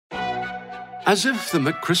As if the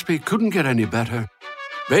McCrispy couldn't get any better,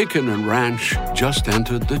 Bacon and Ranch just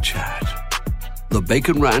entered the chat. The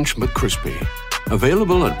Bacon Ranch McCrispy,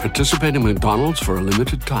 available at participating McDonald's for a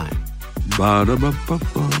limited time. Ba-da-ba-ba-ba.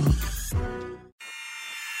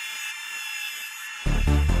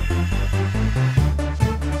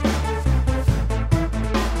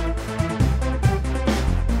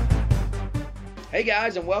 Hey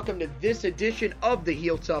guys, and welcome to this edition of the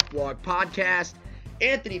Heel Tough Blog Podcast.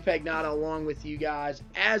 Anthony Pagnotta along with you guys,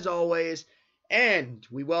 as always. And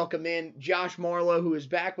we welcome in Josh Marlowe, who is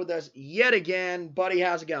back with us yet again. Buddy,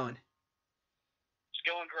 how's it going? It's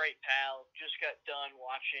going great, pal. Just got done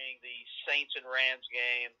watching the Saints and Rams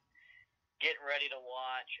game. Getting ready to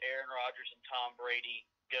watch Aaron Rodgers and Tom Brady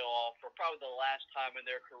go off for probably the last time in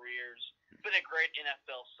their careers. It's been a great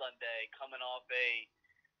NFL Sunday, coming off a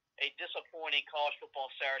disappointing college football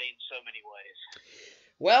Saturday in so many ways.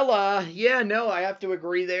 Well, I have to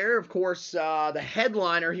agree there. Of course, the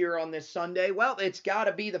headliner here on this Sunday, well, it's got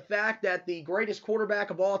to be the fact that the greatest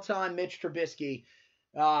quarterback of all time, Mitch Trubisky,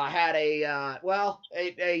 had a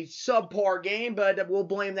subpar game, but we'll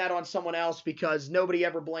blame that on someone else because nobody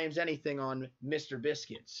ever blames anything on Mr.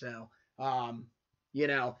 Biscuit. So,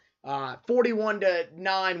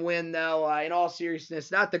 41-9 win, though, in all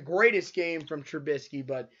seriousness. Not the greatest game from Trubisky,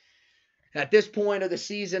 but at this point of the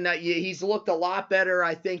season, he's looked a lot better,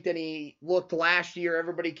 I think, than he looked last year.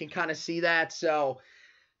 Everybody can kind of see that. So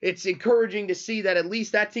it's encouraging to see that at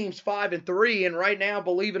least that team's 5-3. And right now,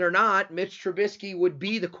 believe it or not, Mitch Trubisky would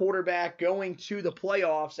be the quarterback going to the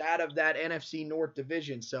playoffs out of that NFC North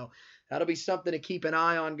division. So that'll be something to keep an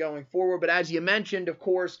eye on going forward. But as you mentioned, of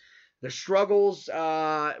course, the struggles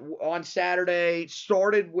on Saturday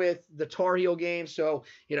started with the Tar Heel game. So,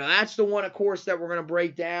 that's the one, of course, that we're going to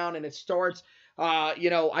break down. And it starts,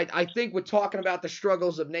 I think with talking about the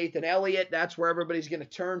struggles of Nathan Elliott, that's where everybody's going to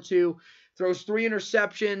turn to. Throws 3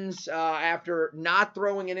 interceptions after not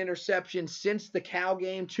throwing an interception since the Cal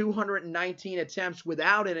game, 219 attempts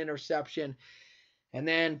without an interception. And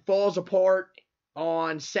then falls apart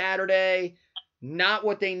on Saturday. Not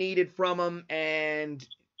what they needed from him. And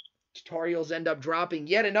Tar Heels end up dropping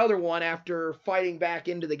yet another one after fighting back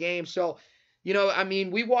into the game. So,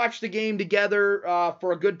 we watched the game together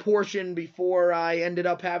for a good portion before I ended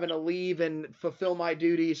up having to leave and fulfill my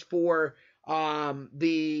duties for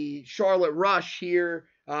the Charlotte Rush here,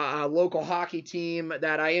 a local hockey team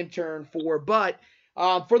that I interned for. But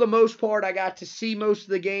for the most part, I got to see most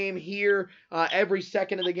of the game here, every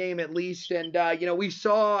second of the game at least. And, we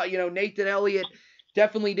saw, Nathan Elliott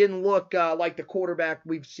definitely didn't look like the quarterback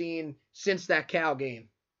we've seen since that Cal game.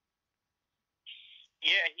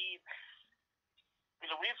 Yeah,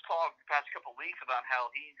 we've talked the past couple of weeks about how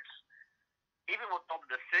he's, even with all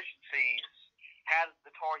the deficiencies, had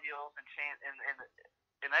the Tar Heels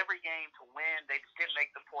in every game to win. They just didn't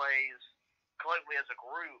make the plays collectively as a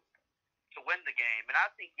group to win the game. And I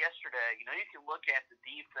think yesterday, you can look at the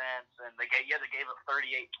defense, and they gave up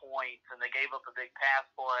 38 points, and they gave up a big pass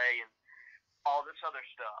play, and all this other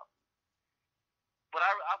stuff. But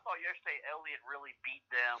I thought yesterday Elliott really beat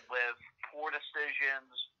them with poor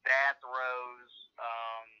decisions, bad throws.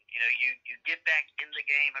 You get back in the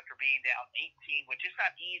game after being down 18, which is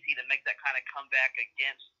not easy to make that kind of comeback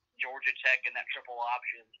against Georgia Tech in that triple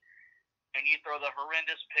option. And you throw the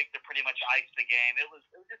horrendous pick to pretty much ice the game. It was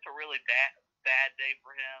just a really bad day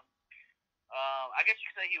for him. I guess you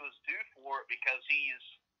could say he was due for it because he's,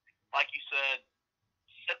 like you said,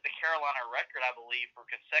 set the Carolina record, I believe, for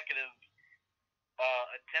consecutive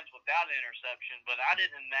attempts without an interception, but I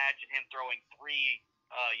didn't imagine him throwing 3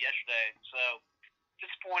 yesterday. So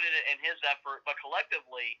disappointed in his effort, but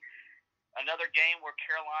collectively, another game where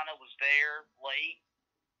Carolina was there late,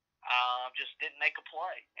 just didn't make a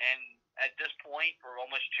play. And at this point, for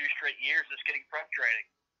almost 2 straight years, it's getting frustrating.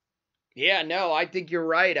 Yeah, no, I think you're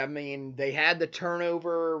right. I mean, they had the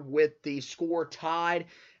turnover with the score tied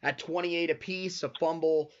at 28 apiece, a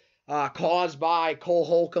fumble caused by Cole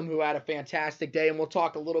Holcomb, who had a fantastic day, and we'll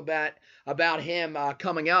talk a little bit about him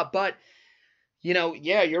coming up. But,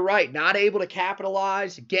 you're right, not able to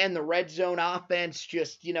capitalize. Again, the red zone offense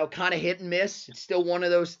just, kind of hit and miss. It's still one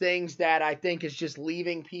of those things that I think is just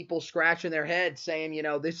leaving people scratching their heads saying,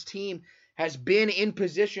 this team has been in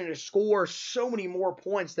position to score so many more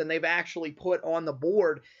points than they've actually put on the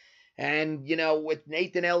board. And, with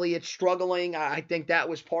Nathan Elliott struggling, I think that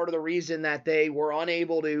was part of the reason that they were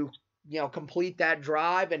unable to, complete that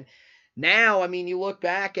drive. And now, you look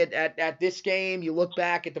back at this game, you look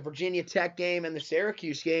back at the Virginia Tech game and the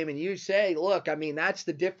Syracuse game, and you say, look, that's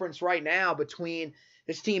the difference right now between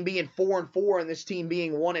this team being 4-4 and this team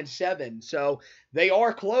being 1-7. So they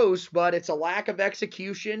are close, but it's a lack of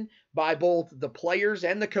execution by both the players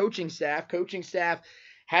and the coaching staff. Coaching staff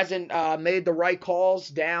hasn't made the right calls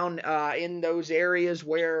down in those areas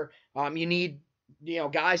where you need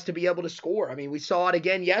guys to be able to score. I mean, we saw it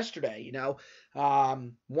again yesterday.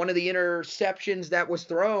 One of the interceptions that was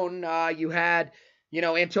thrown, you had,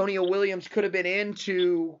 Antonio Williams could have been in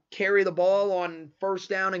to carry the ball on first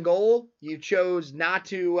down and goal. You chose not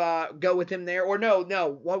to go with him there. Or no.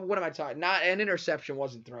 What am I talking? Not an interception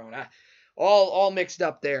wasn't thrown. All mixed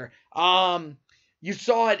up there. You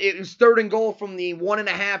saw it. It was 3rd and goal from the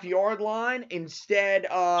 1.5 yard line instead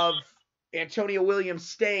of Antonio Williams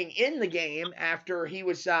staying in the game after he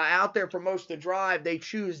was out there for most of the drive. They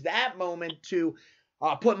choose that moment to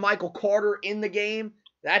put Michael Carter in the game.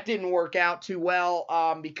 That didn't work out too well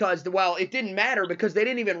because it didn't matter because they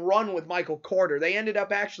didn't even run with Michael Carter. They ended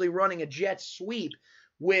up actually running a jet sweep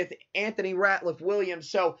with Anthony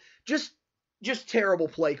Ratliff-Williams. So just terrible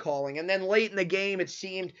play calling. And then late in the game, it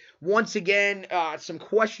seemed once again some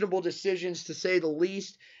questionable decisions to say the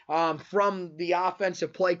least from the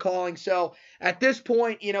offensive play calling. So at this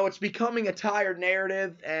point, it's becoming a tired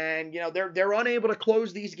narrative, and they're unable to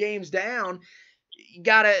close these games down. You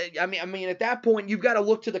gotta, I mean, at that point, you've got to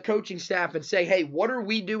look to the coaching staff and say, hey, what are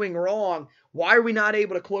we doing wrong? Why are we not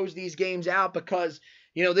able to close these games out? Because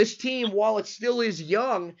this team, while it still is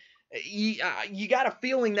young, you got a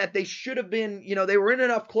feeling that they should have been, they were in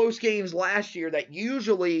enough close games last year that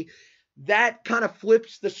usually that kind of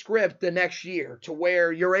flips the script the next year to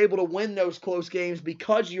where you're able to win those close games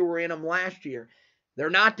because you were in them last year. They're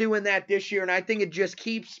not doing that this year, and I think it just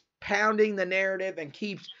keeps pounding the narrative and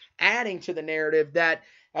keeps adding to the narrative that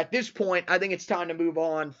at this point, I think it's time to move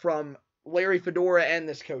on from Larry Fedora and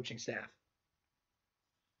this coaching staff.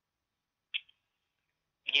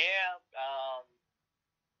 Yeah,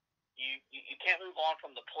 you can't move on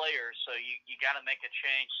from the players, so you got to make a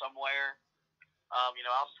change somewhere. I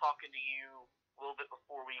was talking to you a little bit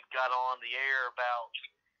before we got on the air about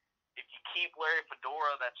if you keep Larry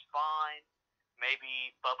Fedora, that's fine.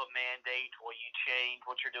 Maybe Bubba mandate or you change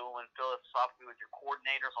what you're doing philosophically with your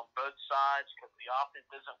coordinators on both sides because the offense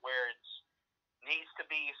isn't where it needs to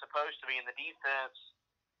be, supposed to be, in the defense.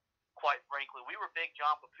 Quite frankly, we were big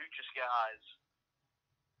John Papuchis guys.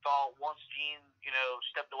 Thought once Gene,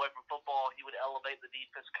 stepped away from football, he would elevate the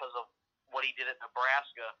defense because of what he did at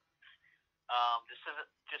Nebraska.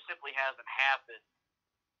 Just simply hasn't happened.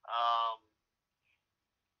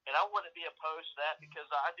 And I wouldn't be opposed to that because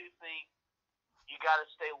I do think you got to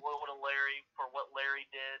stay loyal to Larry for what Larry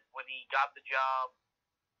did when he got the job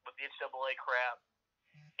with the NCAA crap.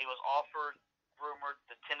 He was offered, rumored,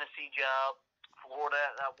 the Tennessee job. Florida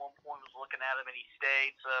at one point was looking at him, and he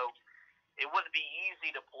stayed. So it wouldn't be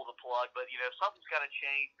easy to pull the plug, but something's got to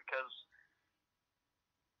change because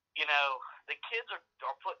the kids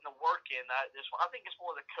are putting the work in. I think it's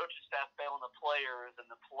more the coaching staff failing the players than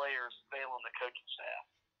the players failing the coaching staff.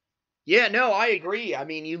 Yeah, no, I agree. I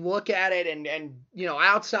mean, you look at it and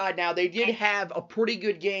outside now, they did have a pretty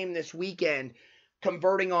good game this weekend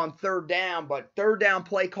converting on 3rd down, but 3rd down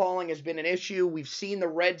play calling has been an issue. We've seen the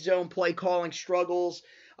red zone play calling struggles.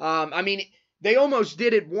 They almost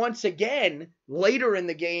did it once again later in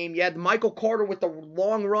the game. You had Michael Carter with the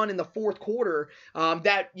long run in the 4th quarter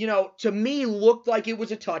that, to me looked like it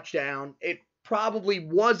was a touchdown. It probably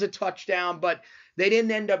was a touchdown, but they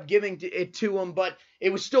didn't end up giving it to him, but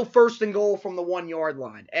it was still 1st and goal from the 1 yard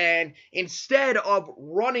line. And instead of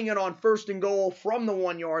running it on 1st and goal from the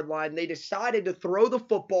 1 yard line, they decided to throw the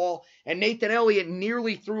football, and Nathan Elliott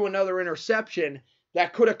nearly threw another interception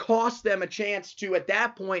that could have cost them a chance to, at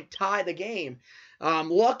that point, tie the game.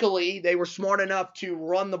 Luckily, they were smart enough to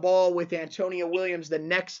run the ball with Antonio Williams the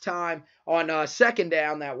next time on 2nd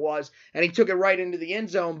down that was, and he took it right into the end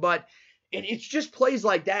zone. But it's just plays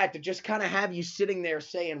like that just kind of have you sitting there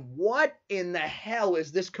saying, what in the hell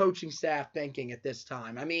is this coaching staff thinking at this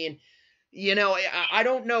time? I mean, I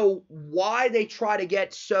don't know why they try to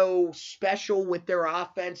get so special with their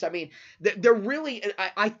offense. I mean, they're really,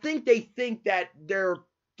 I think they think that they're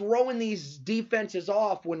throwing these defenses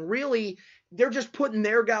off when really they're just putting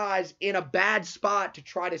their guys in a bad spot to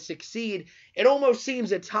try to succeed. It almost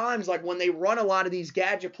seems at times like when they run a lot of these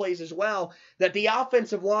gadget plays as well, that the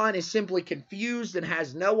offensive line is simply confused and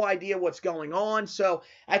has no idea what's going on. So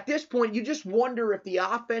at this point, you just wonder if the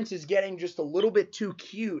offense is getting just a little bit too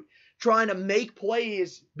cute, trying to make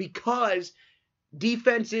plays because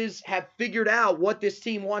defenses have figured out what this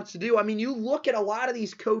team wants to do. I mean, you look at a lot of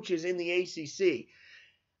these coaches in the ACC.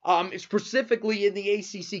 specifically in the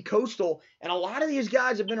ACC Coastal. And a lot of these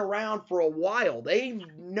guys have been around for a while. They've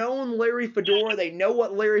known Larry Fedora. They know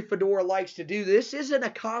what Larry Fedora likes to do. This isn't a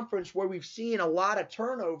conference where we've seen a lot of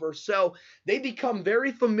turnover, so they become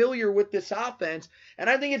very familiar with this offense. And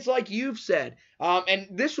I think it's like you've said, and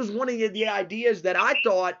this was one of the ideas that I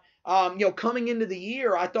thought, coming into the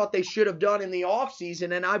year, I thought they should have done in the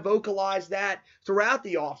offseason, and I vocalized that throughout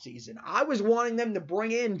the offseason. I was wanting them to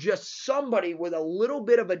bring in just somebody with a little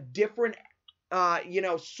bit of a different,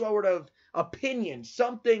 sort of opinion,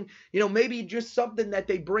 something, maybe just something that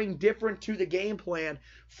they bring different to the game plan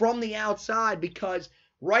from the outside, because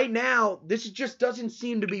right now, this just doesn't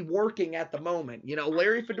seem to be working at the moment.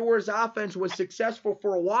 Larry Fedora's offense was successful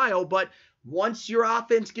for a while, but once your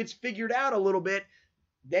offense gets figured out a little bit,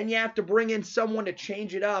 then you have to bring in someone to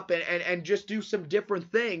change it up and just do some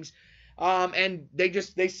different things. And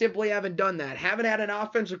they simply haven't done that. Haven't had an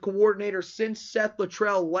offensive coordinator since Seth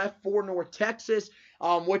Luttrell left for North Texas,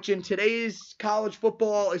 which in today's college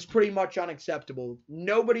football is pretty much unacceptable.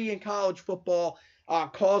 Nobody in college football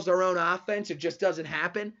calls their own offense. It just doesn't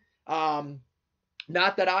happen.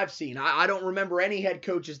 Not that I've seen. I don't remember any head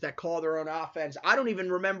coaches that call their own offense. I don't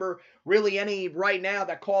even remember really any right now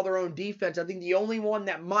that call their own defense. I think the only one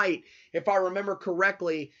that might, if I remember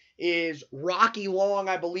correctly, is Rocky Long,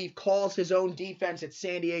 I believe, calls his own defense at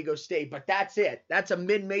San Diego State. But that's it. That's a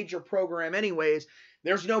mid-major program anyways.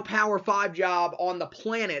 There's no Power 5 job on the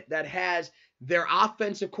planet that has their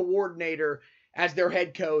offensive coordinator as their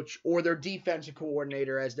head coach or their defensive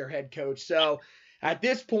coordinator as their head coach. So at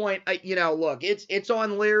this point, look, it's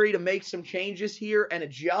on Larry to make some changes here and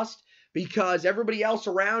adjust, because everybody else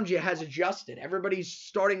around you has adjusted. Everybody's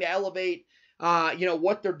starting to elevate,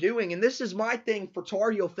 what they're doing. And this is my thing for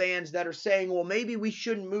Tar Heel fans that are saying, well, maybe we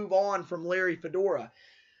shouldn't move on from Larry Fedora.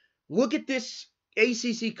 Look at this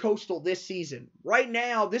ACC Coastal this season. Right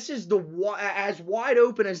now, this is as wide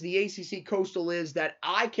open as the ACC Coastal is that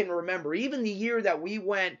I can remember. Even the year that we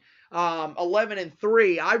went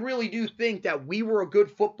 11-3, I really do think that we were a good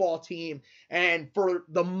football team, and for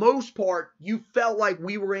the most part, you felt like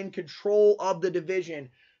we were in control of the division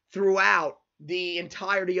throughout the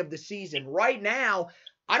entirety of the season. Right now,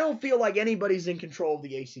 I don't feel like anybody's in control of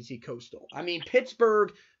the ACC Coastal. I mean,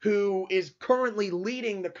 Pittsburgh, who is currently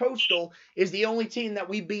leading the Coastal, is the only team that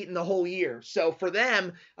we've beaten the whole year. So for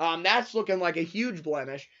them, that's looking like a huge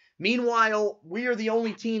blemish. Meanwhile, we are the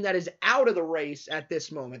only team that is out of the race at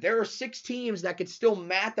this moment. There are 6 teams that could still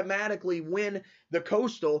mathematically win the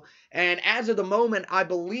Coastal. And as of the moment,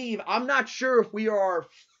 I'm not sure if we are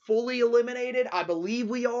fully eliminated. I believe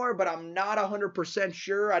we are, but I'm not 100%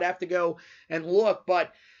 sure. I'd have to go and look.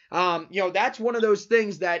 But, that's one of those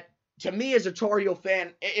things that, to me as a Tar Heel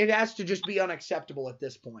fan, it has to just be unacceptable at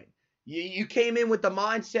this point. You came in with the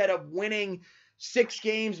mindset of winning 6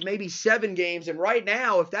 games, maybe 7 games. And right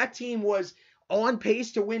now, if that team was on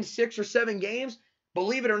pace to win 6 or 7 games,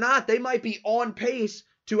 believe it or not, they might be on pace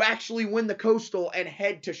to actually win the Coastal and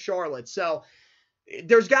head to Charlotte. So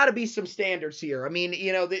there's got to be some standards here. I mean,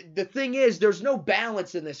 the thing is, there's no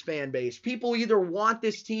balance in this fan base. People either want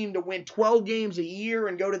this team to win 12 games a year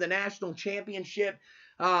and go to the national championship,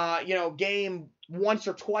 game once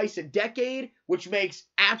or twice a decade, which makes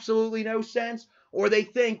absolutely no sense. Or they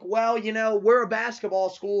think, well, we're a basketball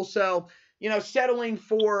school, so, settling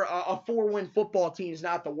for a 4-win football team is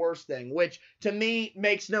not the worst thing, which to me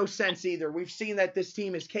makes no sense either. We've seen that this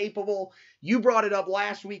team is capable. You brought it up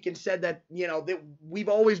last week and said that, that we've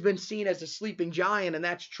always been seen as a sleeping giant, and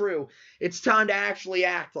that's true. It's time to actually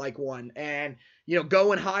act like one and,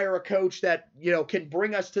 go and hire a coach that, can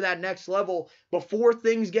bring us to that next level before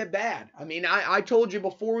things get bad. I mean, I told you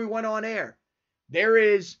before we went on air, there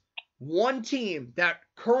is one team that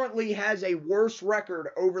currently has a worse record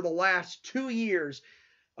over the last 2 years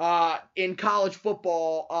in college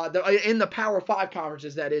football, in the Power 5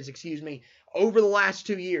 conferences, over the last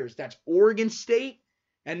 2 years. That's Oregon State,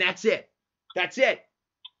 and that's it. That's it.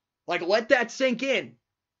 Like, let that sink in.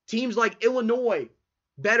 Teams like Illinois,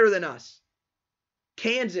 better than us.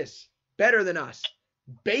 Kansas, better than us.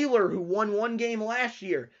 Baylor, who won 1 game last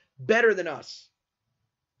year, better than us.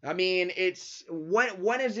 I mean, it's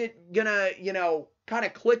when is it gonna, kind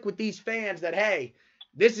of click with these fans that, hey,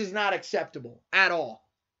 this is not acceptable at all.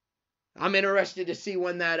 I'm interested to see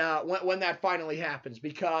when that finally happens,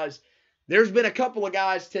 because there's been a couple of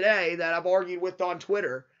guys today that I've argued with on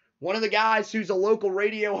Twitter. One of the guys who's a local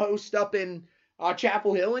radio host up in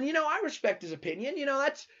Chapel Hill, and I respect his opinion.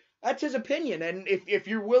 That's his opinion, and if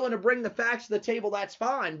you're willing to bring the facts to the table, that's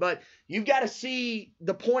fine. But you've got to see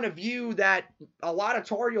the point of view that a lot of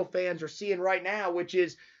Tar Heel fans are seeing right now, which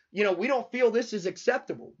is, we don't feel this is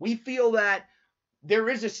acceptable. We feel that there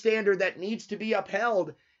is a standard that needs to be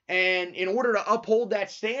upheld. And in order to uphold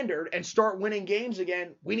that standard and start winning games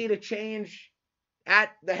again, we need a change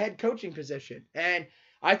at the head coaching position. And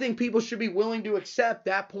I think people should be willing to accept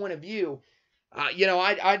that point of view.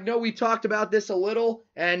 I know we talked about this a little,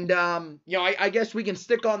 and, I guess we can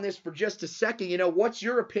stick on this for just a second. What's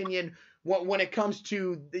your opinion when it comes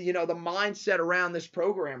to, the mindset around this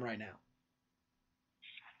program right now?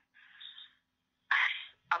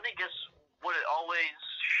 I think it's what it always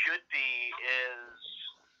should be is,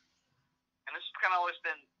 and this has kind of always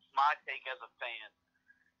been my take as a fan.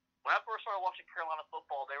 When I first started watching Carolina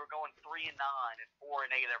football, they were going 3-9 and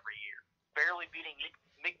 4-8 every year, barely beating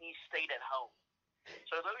McNeese State at home.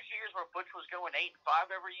 So those years where Butch was going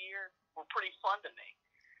 8-5 every year were pretty fun to me.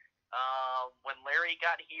 When Larry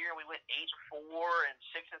got here, we went 8-4 and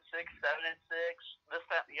 6-6, 7-6, this,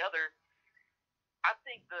 that, and the other. I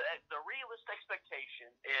think the realistic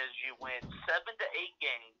expectation is you win 7 to 8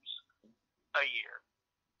 games a year,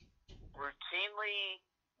 routinely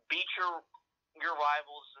beat your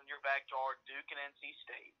rivals in your backyard, Duke and NC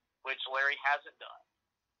State, which Larry hasn't done.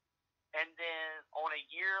 And then on a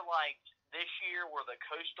year like this year where the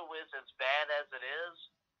Coastal is as bad as it is,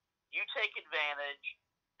 you take advantage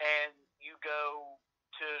and you go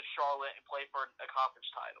to Charlotte and play for a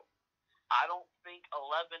conference title. I don't think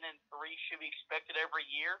 11-3 should be expected every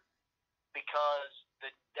year because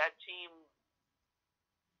that team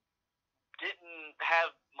didn't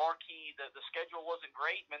have marquee. The schedule wasn't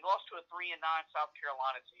great. I mean, they lost to a 3-9 South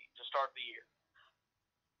Carolina team to start the year.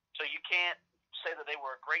 So you can't say that they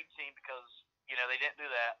were a great team because they didn't do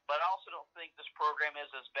that. But I also don't think this program is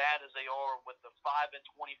as bad as they are with the 5-24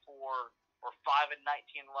 or 5-19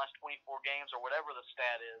 in the last 24 games or whatever the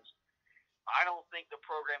stat is. I don't think the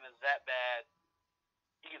program is that bad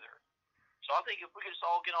either. So I think if we could just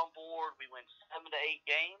all get on board, we win 7 to 8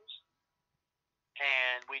 games,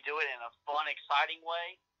 and we do it in a fun, exciting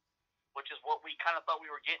way, which is what we kind of thought we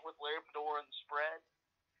were getting with Larry Fedora and the spread,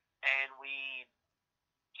 and we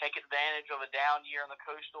take advantage of a down year in the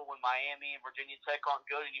Coastal when Miami and Virginia Tech aren't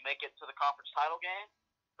good and you make it to the conference title game,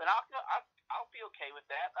 then I'll be okay with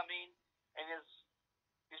that. I mean, and he's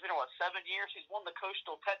been, 7 years? He's won the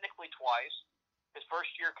Coastal technically twice. His first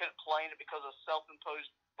year couldn't play in it because of self-imposed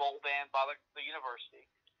bowl ban by the university.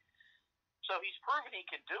 So he's proven he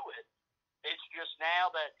can do it. It's just now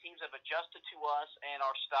that teams have adjusted to us and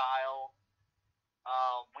our style.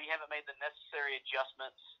 We haven't made the necessary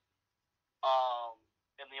adjustments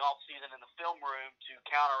in the offseason in the film room to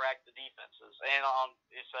counteract the defenses. And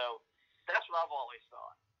so that's what I've always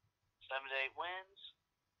thought. 7 to 8 wins,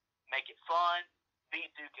 make it fun,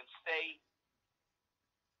 beat Duke and State.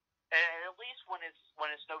 And at least when it's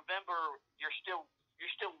November, you're still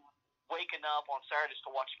waking up on Saturdays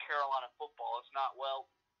to watch Carolina football. It's not,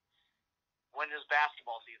 when does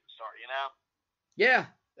basketball season start, Yeah,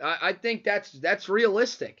 I think that's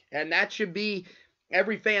realistic, and that should be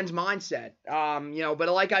every fan's mindset. But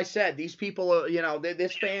like I said, these people,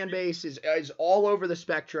 this fan base is all over the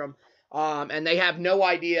spectrum, and they have no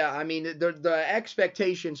idea. I mean, the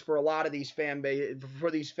expectations for a lot of these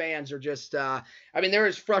fans are just, they're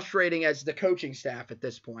as frustrating as the coaching staff at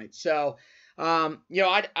this point. So, I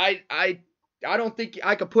don't think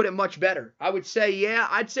I could put it much better. I would say,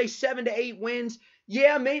 I'd say 7 to 8 wins.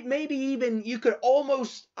 Yeah, maybe even you could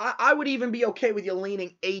almost, I would even be okay with you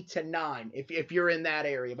leaning 8 to 9 if you're in that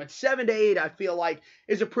area. But 7 to 8, I feel like,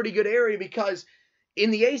 is a pretty good area because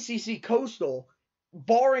in the ACC Coastal,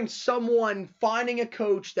 barring someone finding a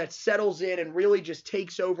coach that settles in and really just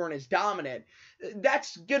takes over and is dominant,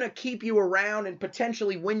 that's going to keep you around and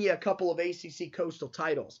potentially win you a couple of ACC Coastal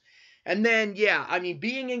titles. And then,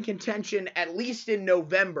 being in contention at least in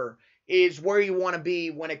November is where you want to be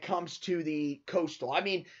when it comes to the Coastal. I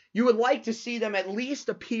mean, you would like to see them at least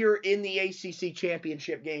appear in the ACC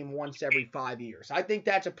championship game once every 5 years. I think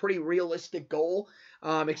that's a pretty realistic goal,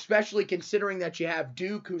 especially considering that you have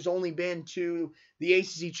Duke, who's only been to the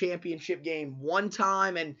ACC championship game one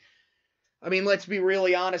time. And, let's be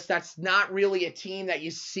really honest, that's not really a team that you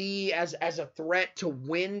see as a threat to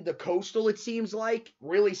win the Coastal, it seems like,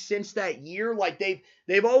 really since that year. Like,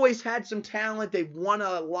 they've always had some talent. They've won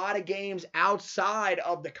a lot of games outside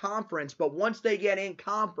of the conference, but once they get in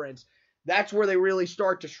conference, that's where they really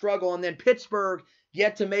start to struggle. And then Pittsburgh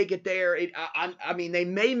yet to make it there. They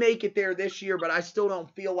may make it there this year, but I still don't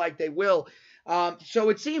feel like they will. So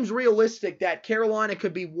it seems realistic that Carolina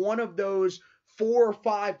could be one of those 4 or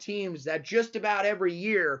 5 teams that just about every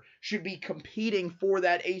year should be competing for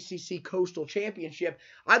that ACC Coastal Championship.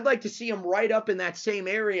 I'd like to see them right up in that same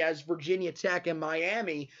area as Virginia Tech and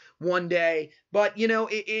Miami one day. But,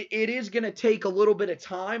 it is going to take a little bit of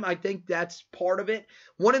time. I think that's part of it.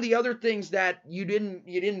 One of the other things that you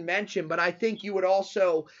didn't mention, but I think you would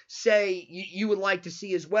also say you would like to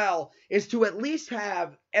see as well, is to at least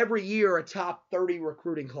have every year a top 30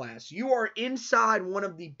 recruiting class. You are inside one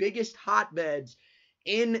of the biggest hotbeds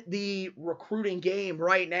in the recruiting game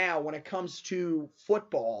right now when it comes to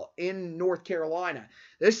football in North Carolina.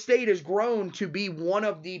 This state has grown to be one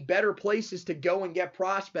of the better places to go and get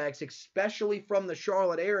prospects, especially from the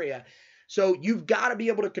Charlotte area. So you've got to be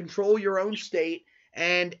able to control your own state.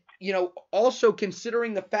 And, also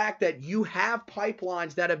considering the fact that you have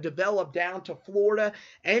pipelines that have developed down to Florida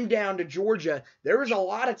and down to Georgia, there is a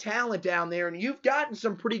lot of talent down there, and you've gotten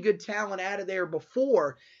some pretty good talent out of there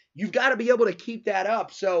before. You've got to be able to keep that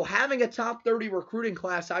up. So having a top 30 recruiting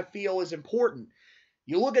class, I feel, is important.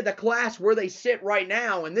 You look at the class where they sit right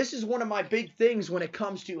now, and this is one of my big things when it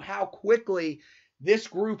comes to how quickly this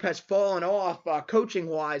group has fallen off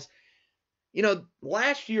coaching-wise.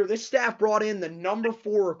 Last year, this staff brought in the number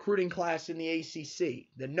 4 recruiting class in the ACC,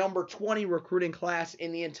 the number 20 recruiting class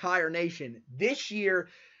in the entire nation. This year,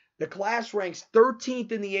 the class ranks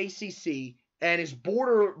 13th in the ACC and is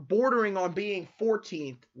bordering on being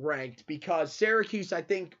 14th ranked because Syracuse, I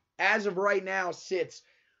think, as of right now, sits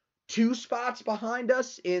 2 spots behind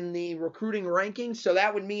us in the recruiting rankings. So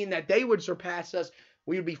that would mean that they would surpass us.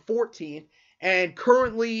 We would be 14th. And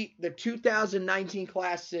currently, the 2019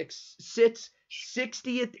 Class 6 sits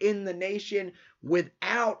 60th in the nation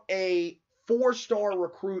without a 4-star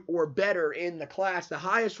recruit or better in the class. The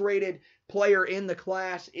highest rated player in the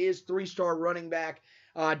class is 3-star running back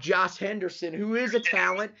Josh Henderson, who is a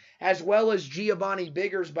talent, as well as Giovanni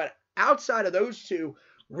Biggers. But outside of those two,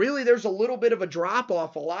 really there's a little bit of a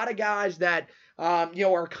drop-off. A lot of guys that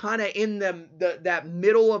are kind of in that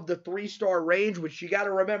middle of the 3-star range, which you got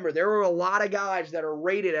to remember, there are a lot of guys that are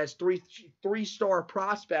rated as 3-star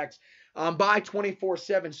prospects by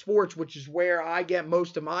 24/7 Sports, which is where I get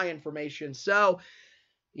most of my information. So,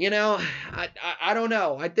 I don't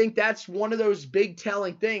know. I think that's one of those big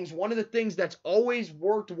telling things. One of the things that's always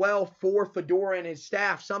worked well for Fedora and his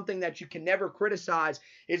staff, something that you can never criticize,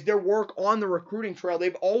 is their work on the recruiting trail.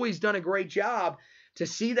 They've always done a great job. To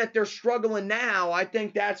see that they're struggling now, I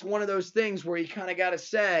think that's one of those things where you kind of got to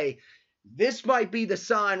say, this might be the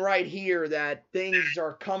sign right here that things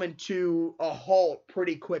are coming to a halt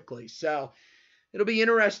pretty quickly. So it'll be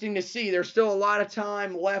interesting to see. There's still a lot of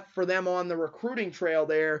time left for them on the recruiting trail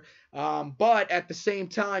there. But at the same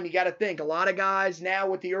time, you got to think, a lot of guys now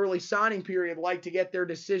with the early signing period like to get their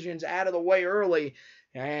decisions out of the way early.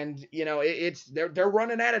 And, they're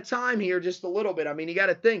running out of time here just a little bit. I mean, you got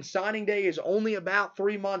to think signing day is only about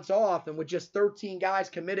 3 months off, and with just 13 guys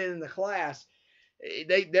committed in the class,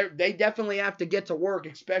 they definitely have to get to work,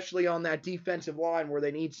 especially on that defensive line where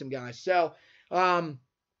they need some guys. So,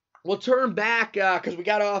 we'll turn back because we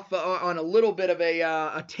got off on a little bit of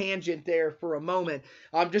a tangent there for a moment.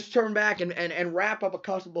 Just turn back and wrap up a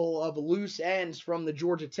couple of loose ends from the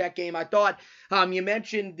Georgia Tech game. I thought you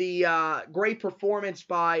mentioned the great performance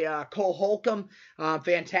by Cole Holcomb.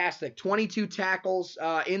 Fantastic. 22 tackles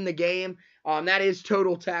in the game. That is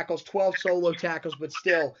total tackles, 12 solo tackles, but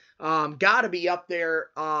still got to be up there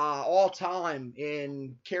all time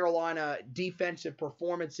in Carolina defensive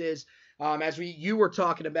performances. As you were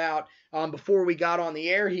talking about before we got on the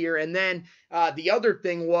air here. And then the other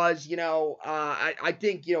thing was, I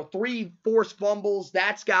think, 3 forced fumbles,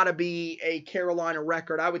 that's got to be a Carolina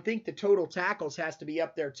record. I would think the total tackles has to be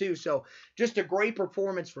up there too. So just a great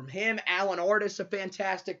performance from him. Alan Artis, a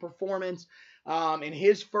fantastic performance. In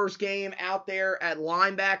his first game out there at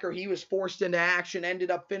linebacker, he was forced into action,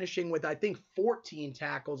 ended up finishing with, I think, 14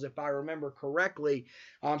 tackles, if I remember correctly.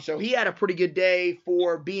 So he had a pretty good day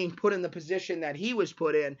for being put in the position that he was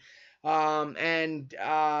put in.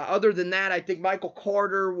 Other than that, I think Michael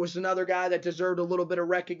Carter was another guy that deserved a little bit of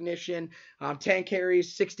recognition. 10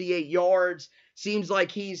 carries, 68 yards. Seems like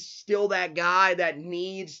he's still that guy that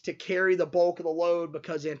needs to carry the bulk of the load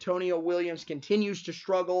because Antonio Williams continues to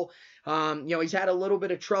struggle. He's had a little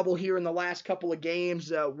bit of trouble here in the last couple of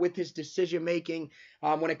games with his decision making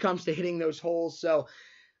when it comes to hitting those holes. So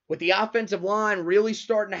with the offensive line really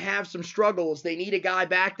starting to have some struggles, they need a guy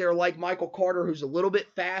back there like Michael Carter who's a little bit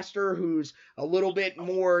faster, who's a little bit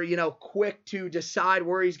more, quick to decide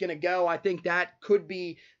where he's going to go. I think that could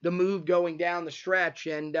be the move going down the stretch.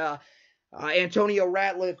 And Antonio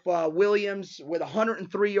Ratliff Williams with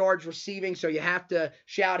 103 yards receiving, so you have to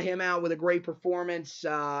shout him out with a great performance.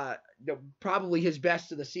 Probably his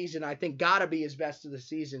best of the season. I think got to be his best of the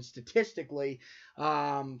season statistically. Anybody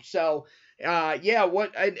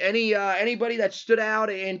that stood out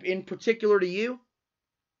in particular to you?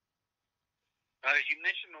 You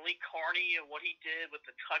mentioned Malik Carney and what he did with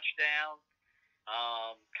the touchdown,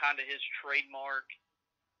 kind of his trademark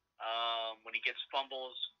when he gets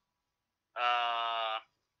fumbles.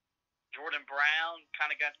 Jordan Brown kind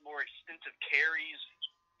of got more extensive carries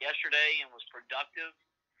yesterday and was productive.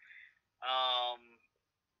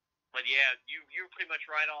 But yeah, you're pretty much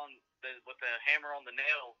right on with the hammer on the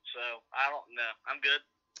nail. So I don't know. I'm good.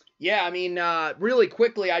 Yeah, I mean, really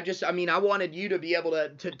quickly, I wanted you to be able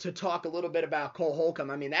to talk a little bit about Cole Holcomb.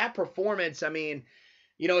 I mean, that performance, I mean,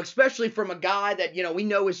 especially from a guy that, we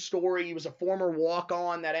know his story. He was a former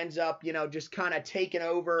walk-on that ends up, just kind of taking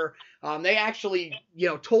over. They actually,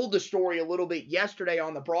 told the story a little bit yesterday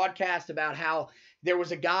on the broadcast about how there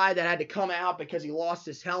was a guy that had to come out because he lost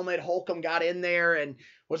his helmet. Holcomb got in there and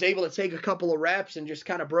was able to take a couple of reps and just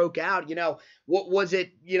kind of broke out. What was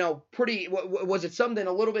it, was it something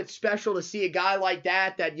a little bit special to see a guy like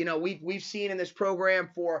that, we've seen in this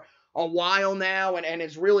program for a while now and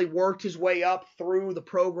has really worked his way up through the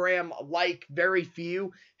program like very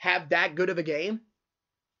few have that good of a game?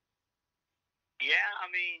 Yeah, I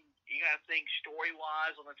mean, you got to think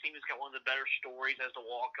story-wise on the team. He's got one of the better stories as a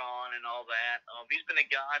walk-on and all that. He's been a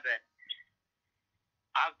guy that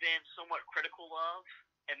I've been somewhat critical of,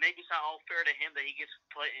 and maybe it's not all fair to him that he gets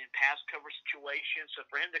put in pass cover situations. So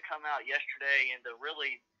for him to come out yesterday and to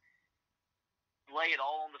really lay it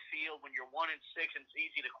all on the field when you're 1-6 and it's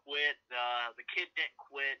easy to quit. The kid didn't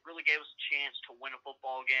quit. Really gave us a chance to win a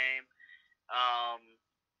football game.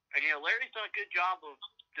 Larry's done a good job of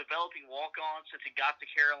developing walk-ons since he got to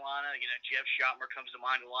Carolina. Jeff Schottmer comes to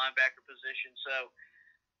mind in the linebacker position. So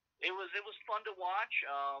it was fun to watch,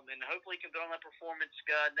 and hopefully he can build on that performance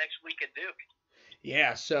next week at Duke.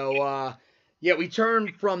 Yeah. So we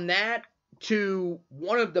turn from that to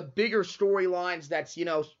one of the bigger storylines that's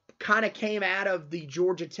kind of came out of the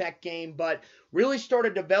Georgia Tech game, but really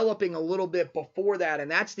started developing a little bit before that,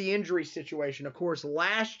 and that's the injury situation. Of course,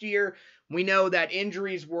 last year, we know that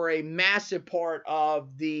injuries were a massive part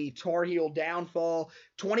of the Tar Heel downfall.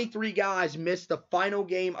 23 guys missed the final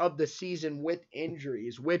game of the season with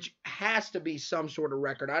injuries, which has to be some sort of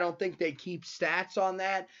record. I don't think they keep stats on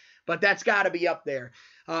that, but that's got to be up there.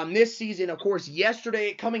 This season, of course,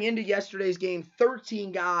 coming into yesterday's game,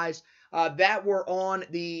 13 guys that were on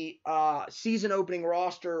the season opening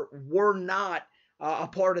roster were not a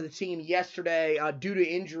part of the team yesterday due to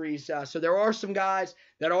injuries. So there are some guys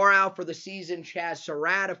that are out for the season. Chaz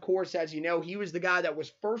Surratt, of course, as you know, he was the guy that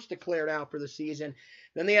was first declared out for the season.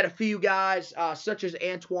 Then they had a few guys such as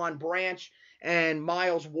Antoine Branch and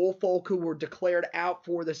Miles Woolfolk, who were declared out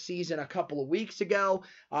for the season a couple of weeks ago.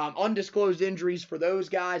 Undisclosed injuries for those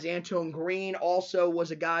guys. Antone Green also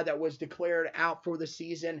was a guy that was declared out for the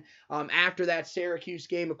season after that Syracuse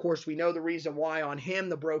game. Of course, we know the reason why on him,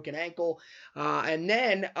 the broken ankle. And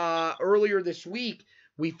then earlier this week,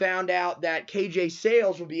 we found out that KJ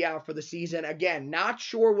Sales will be out for the season. Again, not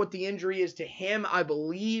sure what the injury is to him. I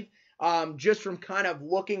believe just from kind of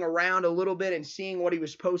looking around a little bit and seeing what he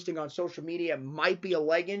was posting on social media, it might be a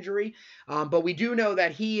leg injury. But we do know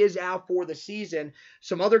that he is out for the season.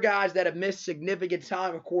 Some other guys that have missed significant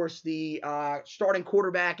time, of course, the starting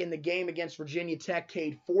quarterback in the game against Virginia Tech,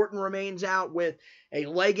 Cade Fortin, remains out with a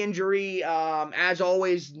leg injury. As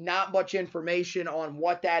always, not much information on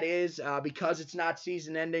what that is because it's not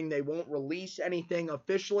season ending. They won't release anything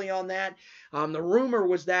officially on that. The rumor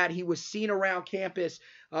was that he was seen around campus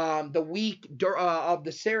the week of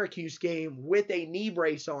the Syracuse game with a knee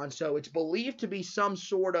brace on. So it's believed to be some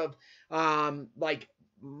sort of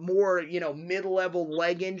more, mid-level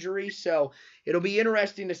leg injury. So it'll be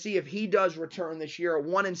interesting to see if he does return this year at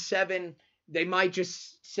 1-7. They might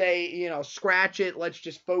just say, scratch it. Let's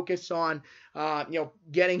just focus on,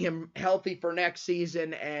 getting him healthy for next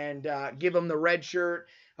season and give him the red shirt.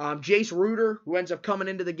 Jace Ruder, who ends up coming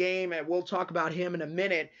into the game, and we'll talk about him in a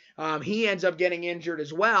minute, he ends up getting injured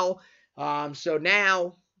as well. So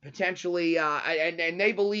now, potentially, and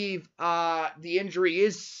they believe the injury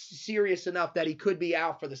is serious enough that he could be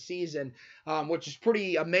out for the season, which is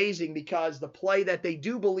pretty amazing because the play that they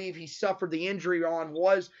do believe he suffered the injury on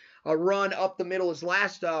was a run up the middle, his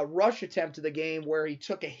last rush attempt of the game, where he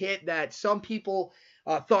took a hit that some people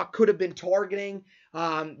thought could have been targeting.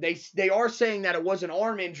 They are saying that it was an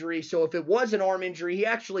arm injury, so if it was an arm injury, he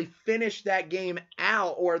actually finished that game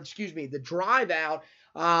out, the drive out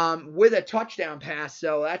with a touchdown pass.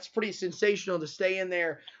 So that's pretty sensational to stay in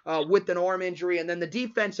there with an arm injury. And then the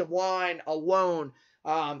defensive line alone,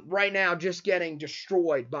 right now just getting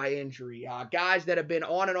destroyed by injury. Guys that have been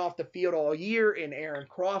on and off the field all year in Aaron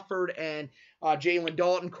Crawford and Jalen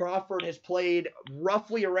Dalton. Crawford has played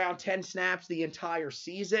roughly around 10 snaps the entire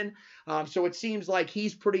season. So it seems like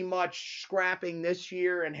he's pretty much scrapping this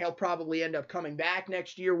year, and he'll probably end up coming back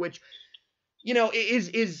next year, which, you know,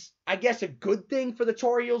 is I guess a good thing for the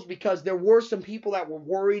Tar Heels, because there were some people that were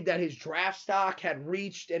worried that his draft stock had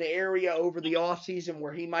reached an area over the offseason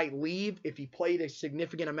where he might leave if he played a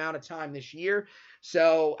significant amount of time this year.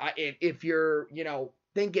 So if you're, you know,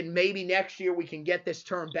 thinking maybe next year we can get this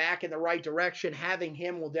turned back in the right direction, having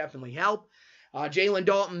him will definitely help. Jalen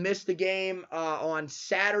Dalton missed the game on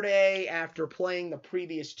Saturday after playing the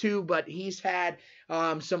previous two, but he's had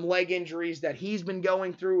some leg injuries that he's been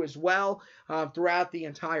going through as well throughout the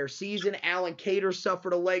entire season. Alan Cater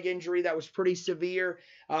suffered a leg injury that was pretty severe.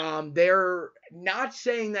 They're not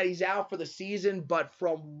saying that he's out for the season, but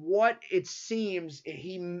from what it seems,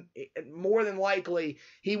 he more than likely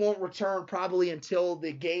he won't return probably until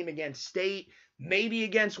the game against State. Maybe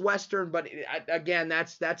against Western, but again,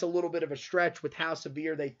 that's a little bit of a stretch with how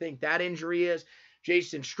severe they think that injury is.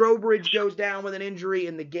 Jason Strowbridge goes down with an injury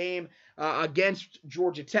in the game against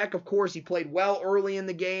Georgia Tech. Of course, he played well early in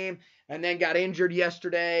the game and then got injured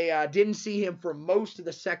yesterday. Didn't see him for most of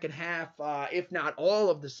the second half, if not all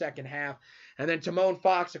of the second half. And then Timon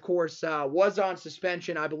Fox, of course, was on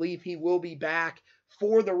suspension. I believe he will be back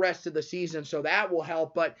for the rest of the season, so that will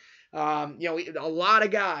help. But you know, a lot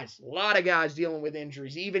of guys dealing with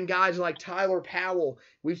injuries. Even guys like Tyler Powell,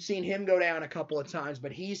 we've seen him go down a couple of times,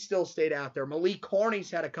 but he's still stayed out there. Malik Carney's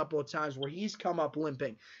had a couple of times where he's come up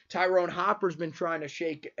limping. Tyrone Hopper's been trying to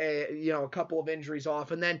shake a couple of injuries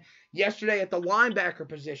off. And then yesterday at the linebacker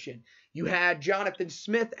position, you had Jonathan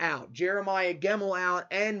Smith out, Jeremiah Gemmel out,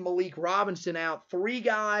 and Malik Robinson out. Three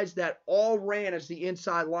guys that all ran as the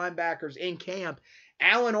inside linebackers in camp.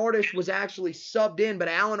 Alan Artis was actually subbed in, but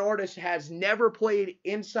Alan Artis has never played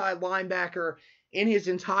inside linebacker in his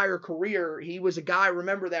entire career. He was a guy,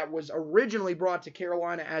 remember, that was originally brought to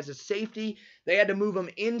Carolina as a safety. They had to move him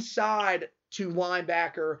inside to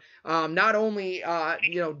linebacker, not only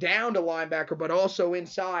down to linebacker, but also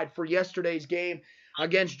inside for yesterday's game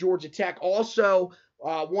against Georgia Tech. Also,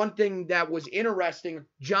 one thing that was interesting,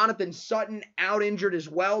 Jonathan Sutton out injured as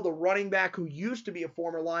well, the running back who used to be a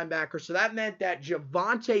former linebacker. So that meant that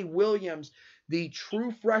Javonte Williams, the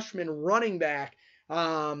true freshman running back,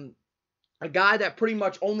 a guy that pretty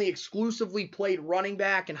much only exclusively played running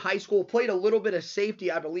back in high school, played a little bit of safety,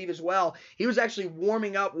 I believe, as well. He was actually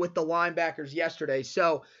warming up with the linebackers yesterday.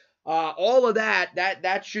 So all of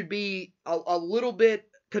that should be a little bit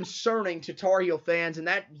concerning to Tar Heel fans, and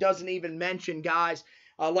that doesn't even mention guys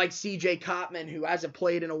like C.J. Kottman, who hasn't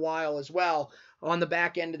played in a while as well, on the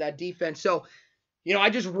back end of that defense. So, you know, I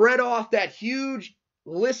just read off that huge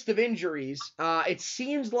list of injuries. It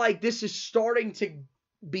seems like this is starting to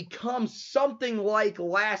become something like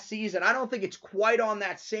last season. I don't think it's quite on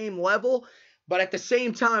that same level, but at the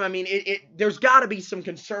same time, I mean, there's got to be some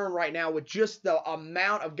concern right now with just the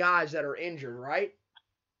amount of guys that are injured, right?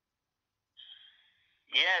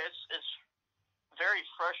 Yeah, it's very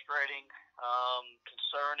frustrating,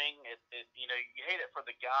 concerning. You hate it for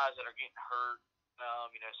the guys that are getting hurt.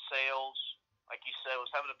 Sales, like you said,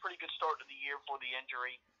 was having a pretty good start to the year for the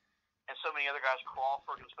injury, and so many other guys.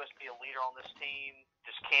 Crawford, who's supposed to be a leader on this team,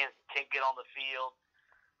 just can't get on the field.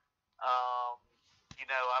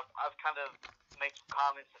 I've kind of made some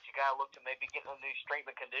comments that you got to look to maybe getting a new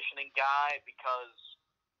strength and conditioning guy, because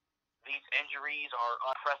these injuries are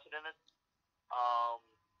unprecedented.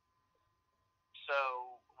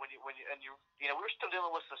 So we were still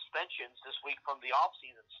dealing with suspensions this week from the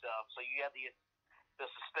off-season stuff. So you had the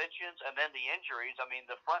suspensions and then the injuries. I mean,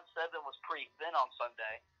 the front seven was pretty thin on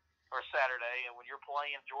Sunday or Saturday, and when you're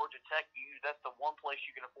playing Georgia Tech, that's the one place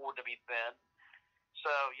you can afford to be thin.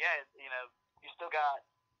 So yeah, you still got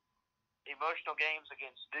emotional games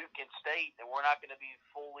against Duke and State, and we're not going to be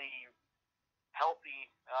fully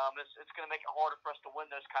healthy. It's going to make it harder for us to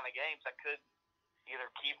win those kind of games that could either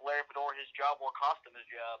keep Larry Fedora his job or cost him his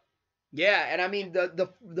job. Yeah, and I mean,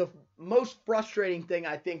 the most frustrating thing,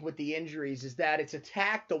 I think, with the injuries is that it's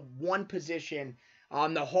attacked the one position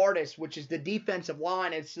the hardest, which is the defensive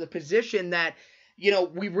line. It's the position that,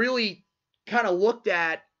 we really kind of looked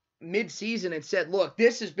at mid-season and said, look,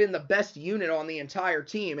 this has been the best unit on the entire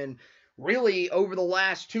team. And really, over the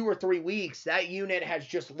last 2 or 3 weeks, that unit has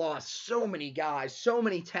just lost so many guys, so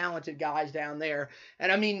many talented guys down there.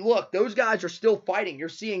 And I mean, look, those guys are still fighting. You're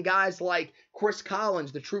seeing guys like Chris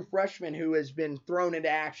Collins, the true freshman who has been thrown into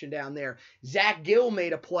action down there. Zach Gill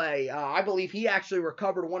made a play. I believe he actually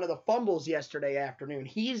recovered one of the fumbles yesterday afternoon.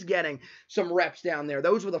 He's getting some reps down there.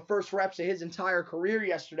 Those were the first reps of his entire career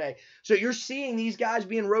yesterday. So you're seeing these guys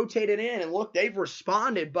being rotated in, and look, they've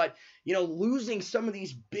responded, but losing some of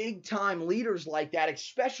these big-time leaders like that,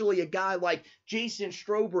 especially a guy like Jason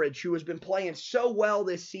Strowbridge, who has been playing so well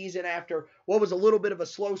this season after what was a little bit of a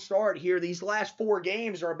slow start here. These last 4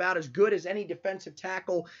 games are about as good as any defensive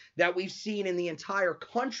tackle that we've seen in the entire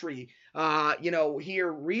country,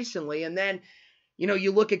 here recently. And then,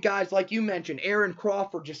 you look at guys like you mentioned, Aaron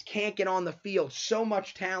Crawford just can't get on the field. So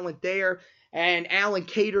much talent there. And Alan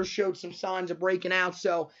Cater showed some signs of breaking out.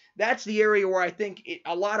 So that's the area where I think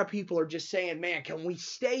a lot of people are just saying, man, can we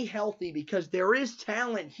stay healthy? Because there is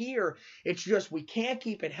talent here. It's just we can't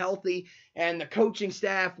keep it healthy. And the coaching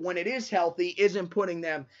staff, when it is healthy, isn't putting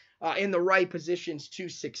them in the right positions to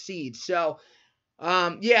succeed. So,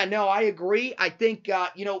 I agree. I think,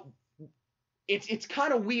 it's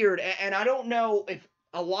kind of weird. And I don't know if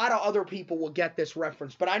a lot of other people will get this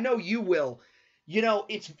reference, but I know you will.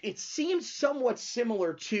 It seems somewhat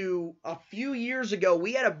similar to a few years ago.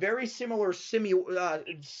 We had a very similar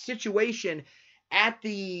situation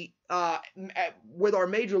with our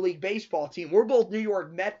Major League Baseball team. We're both New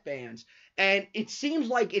York Met fans, and it seems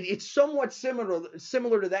like it's somewhat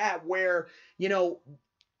similar to that, where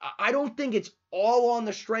I don't think it's all on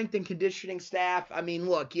the strength and conditioning staff. I mean,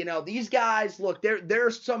 look, these guys, they're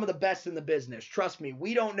some of the best in the business. Trust me,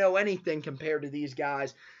 we don't know anything compared to these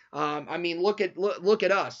guys. Look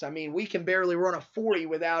at us. I mean, we can barely run a 40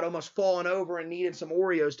 without almost falling over and needing some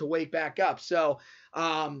Oreos to wake back up. So,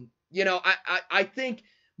 I think,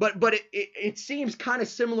 but it seems kind of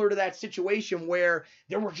similar to that situation where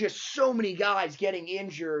there were just so many guys getting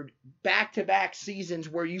injured back-to-back seasons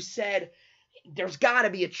where you said, there's got to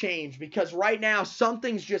be a change, because right now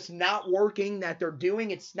something's just not working that they're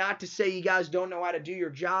doing. It's not to say you guys don't know how to do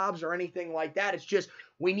your jobs or anything like that. It's just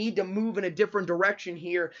we need to move in a different direction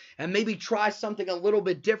here and maybe try something a little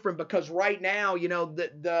bit different, because right now,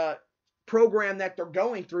 the program that they're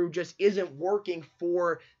going through just isn't working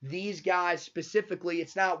for these guys specifically.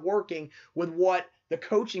 It's not working with what the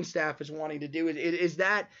coaching staff is wanting to do. Is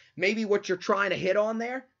that maybe what you're trying to hit on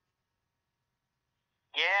there?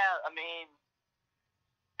 Yeah,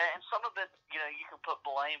 and some of it, you can put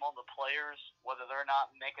blame on the players, whether they're not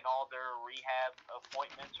making all their rehab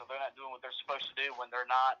appointments or they're not doing what they're supposed to do when they're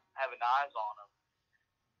not having eyes on them.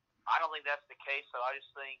 I don't think that's the case, though. I just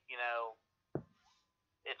think,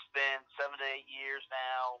 it's been 7 to 8 years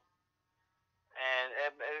now,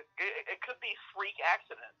 and it could be freak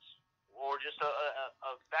accidents or just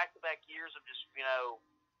a back-to-back years of just,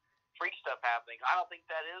 freak stuff happening. I don't think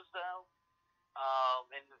that is, though.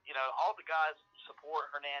 All the guys support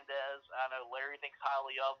Hernandez. I know Larry thinks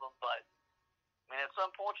highly of him, but at some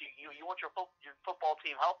point you want your football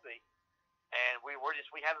team healthy, and we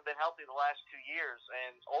haven't been healthy the last 2 years,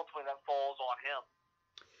 and ultimately that falls on him.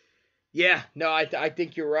 Yeah, no, I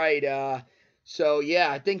think you're right. I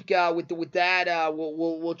think with that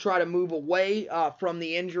we'll try to move away from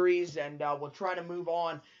the injuries, and we'll try to move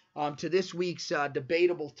on to this week's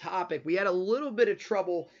debatable topic. We had a little bit of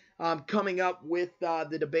trouble coming up with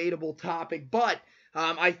the debatable topic, but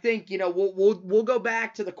I think we'll go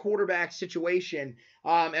back to the quarterback situation,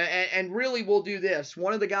 and really we'll do this.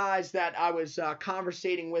 One of the guys that I was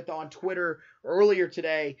conversating with on Twitter earlier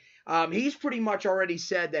today, he's pretty much already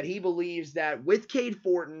said that he believes that with Cade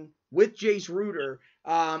Fortin, with Jace Ruder,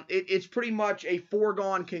 it's pretty much a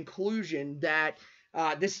foregone conclusion that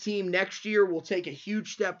this team next year will take a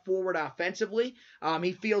huge step forward offensively.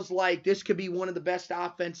 He feels like this could be one of the best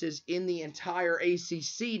offenses in the entire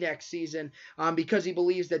ACC next season, because he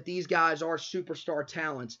believes that these guys are superstar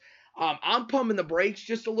talents. I'm pumping the brakes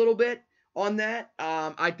just a little bit on that.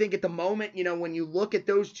 I think at the moment, when you look at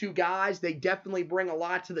those two guys, they definitely bring a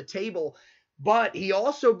lot to the table. But he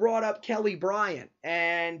also brought up Kelly Bryant,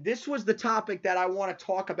 and this was the topic that I want to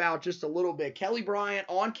talk about just a little bit. Kelly Bryant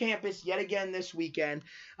on campus yet again this weekend,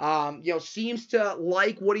 seems to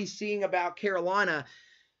like what he's seeing about Carolina.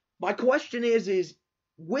 My question is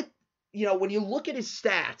with, when you look at his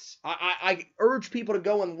stats, I urge people to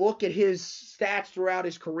go and look at his stats throughout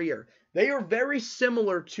his career. They are very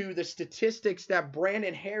similar to the statistics that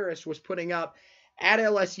Brandon Harris was putting up at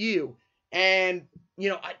LSU. And,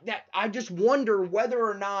 I just wonder whether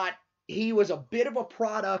or not he was a bit of a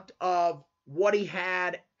product of what he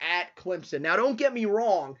had at Clemson. Now, don't get me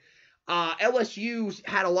wrong. LSU's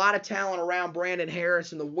had a lot of talent around Brandon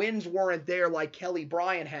Harris, and the wins weren't there like Kelly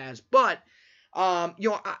Bryant has. But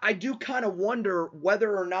I do kind of wonder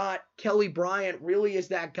whether or not Kelly Bryant really is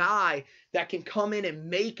that guy that can come in and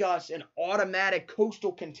make us an automatic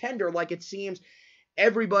Coastal contender like it seems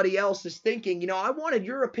everybody else is thinking. I wanted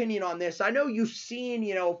your opinion on this. I know you've seen,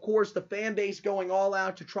 of course, the fan base going all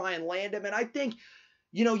out to try and land him, and I think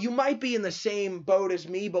you might be in the same boat as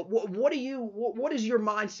me, but what is your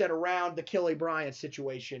mindset around the Kelly Bryant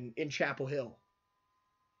situation in Chapel Hill?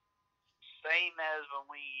 Same as when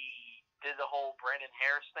we did the whole Brandon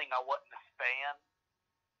Harris thing. I wasn't a fan.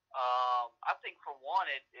 I think for one,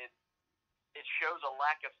 it shows a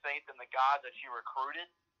lack of faith in the guys that you recruited.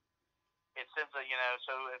 It seems that,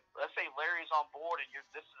 so let's say Larry's on board and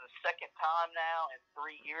this is the second time now in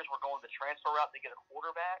 3 years we're going the transfer route to get a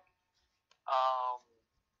quarterback.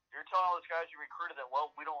 You're telling all those guys you recruited that,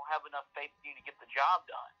 well, we don't have enough faith in you to get the job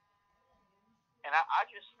done. And I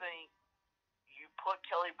just think you put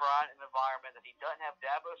Kelly Bryant in an environment that he doesn't have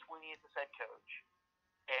Dabo Swinney as his head coach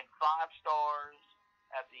and 5 stars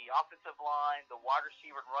at the offensive line, the wide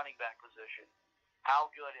receiver and running back position. How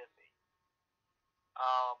good is he?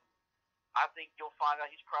 I think you'll find out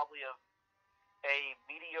he's probably a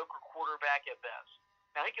mediocre quarterback at best.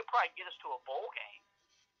 Now, he could probably get us to a bowl game,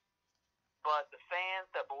 but the fans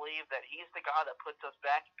that believe that he's the guy that puts us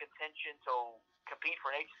back in contention to compete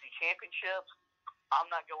for an ACC championship, I'm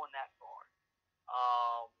not going that far.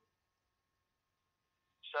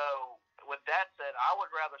 So, with that said, I would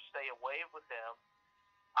rather stay away with him.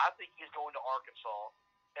 I think he's going to Arkansas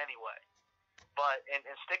anyway. But and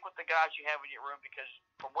stick with the guys you have in your room, because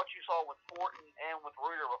from what you saw with Fortin and with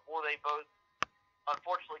Reuter before they both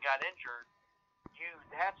unfortunately got injured, you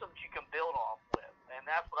have something you can build off with. And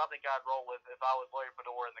that's what I think I'd roll with if I was Larry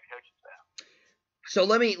Fedora and the coaching staff. So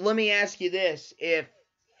let me ask you this. If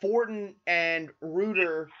Fortin and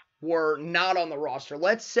Reuter were not on the roster,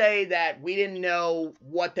 let's say that we didn't know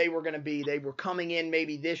what they were going to be. They were coming in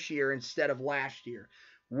maybe this year instead of last year.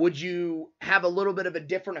 Would you have a little bit of a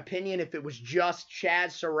different opinion if it was just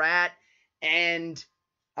Chad Surratt and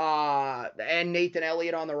Nathan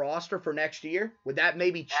Elliott on the roster for next year? Would that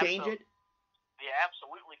maybe change it? Yeah,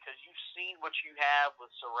 absolutely, because you've seen what you have with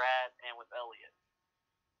Surratt and with Elliott.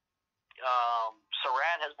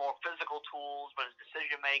 Surratt has more physical tools, but his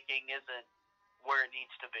decision-making isn't where it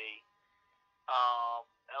needs to be.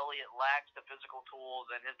 Elliott lacks the physical tools,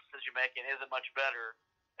 and his decision-making isn't much better.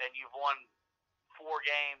 And you've won 4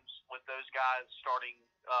 games with those guys starting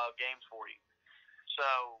games for you.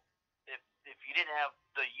 So if you didn't have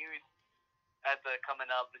the youth coming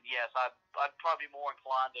up, then yes, I'd probably be more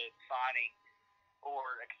inclined to signing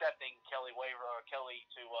or accepting Kelly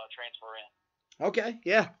to transfer in. Okay,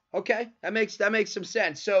 yeah, okay, that makes some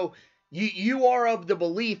sense. So you are of the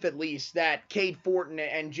belief, at least, that Cade Fortin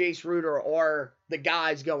and Jace Reuter are the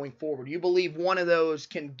guys going forward. You believe one of those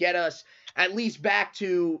can get us at least back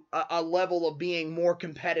to a level of being more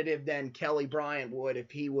competitive than Kelly Bryant would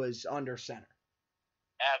if he was under center.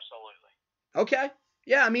 Absolutely. Okay,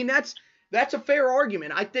 yeah, I mean that's a fair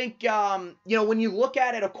argument. I think when you look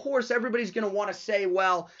at it, of course, everybody's going to want to say,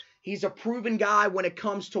 well, he's a proven guy when it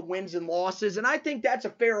comes to wins and losses, and I think that's a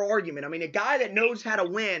fair argument. I mean, a guy that knows how to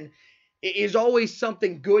win is always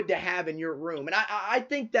something good to have in your room. And I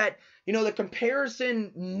think that, the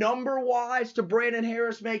comparison number-wise to Brandon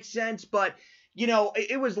Harris makes sense, but,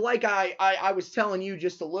 it was like I was telling you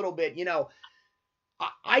just a little bit,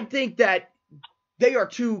 I think that they are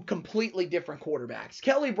 2 completely different quarterbacks.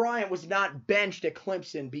 Kelly Bryant was not benched at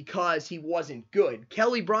Clemson because he wasn't good.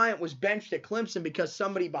 Kelly Bryant was benched at Clemson because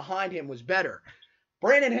somebody behind him was better.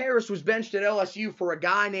 Brandon Harris was benched at LSU for a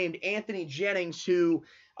guy named Anthony Jennings who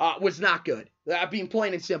was not good. Being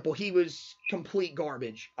plain and simple, he was complete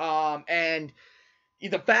garbage. And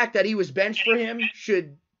the fact that he was benched for him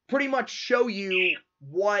should pretty much show you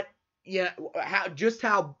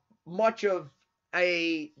how much of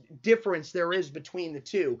a difference there is between the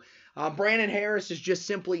two. Brandon Harris is just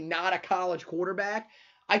simply not a college quarterback.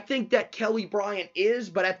 I think that Kelly Bryant is,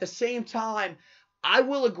 but at the same time, I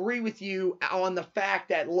will agree with you on the fact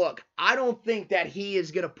that, look, I don't think that he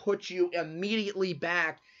is going to put you immediately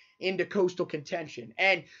back into Coastal contention.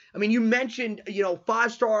 And, I mean, you mentioned,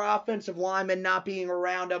 5-star offensive linemen not being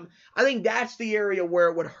around him. I think that's the area where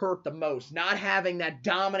it would hurt the most, not having that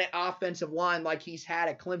dominant offensive line like he's had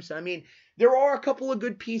at Clemson. I mean, there are a couple of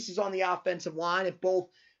good pieces on the offensive line. If both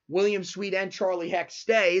William Sweet and Charlie Heck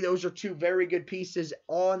stay, those are 2 very good pieces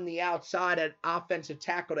on the outside at offensive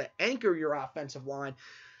tackle to anchor your offensive line.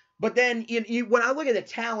 But then when I look at the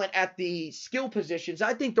talent at the skill positions,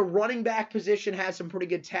 I think the running back position has some pretty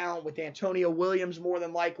good talent with Antonio Williams more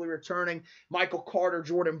than likely returning. Michael Carter,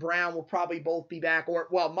 Jordan Brown will probably both be back.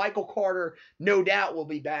 Michael Carter no doubt will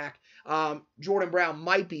be back. Jordan Brown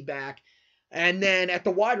might be back. And then at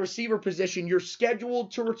the wide receiver position, you're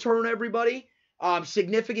scheduled to return everybody.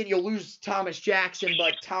 Significant, you'll lose Thomas Jackson,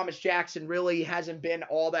 but Thomas Jackson really hasn't been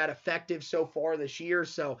all that effective so far this year,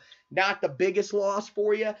 so not the biggest loss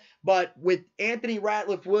for you. But with Anthony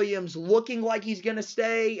Ratliff-Williams looking like he's going to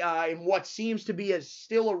stay in what seems to be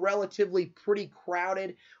still a relatively pretty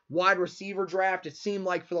crowded wide receiver draft, it seemed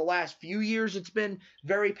like for the last few years it's been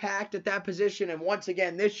very packed at that position, and once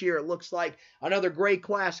again this year it looks like another great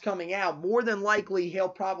class coming out. More than likely he'll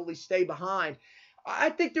probably stay behind.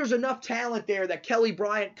 I think there's enough talent there that Kelly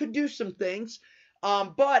Bryant could do some things.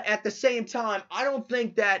 But at the same time, I don't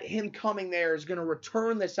think that him coming there is going to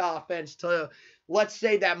return this offense to, let's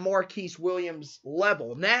say, that Marquise Williams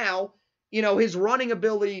level. Now, his running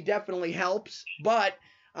ability definitely helps. But,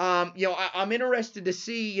 I'm interested to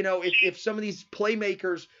see, if some of these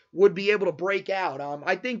playmakers would be able to break out.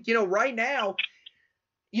 I think, right now,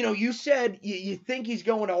 you said you think he's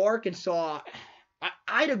going to Arkansas.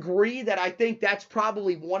 I'd agree that I think that's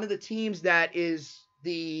probably one of the teams that is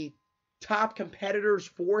the top competitors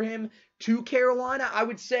for him to Carolina. I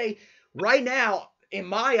would say right now, in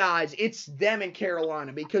my eyes, it's them in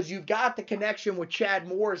Carolina because you've got the connection with Chad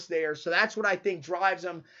Morris there. So that's what I think drives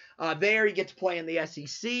him there. He gets to play in the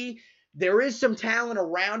SEC. There is some talent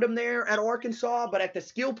around him there at Arkansas, but at the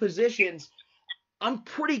skill positions, I'm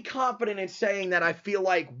pretty confident in saying that I feel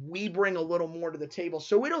like we bring a little more to the table.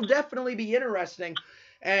 So it'll definitely be interesting.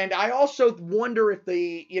 And I also wonder if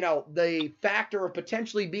the factor of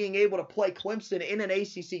potentially being able to play Clemson in an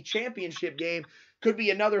ACC championship game could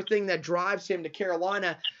be another thing that drives him to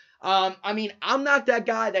Carolina. I'm not that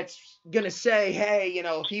guy that's going to say, hey,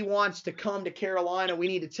 if he wants to come to Carolina, we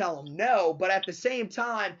need to tell him no. But at the same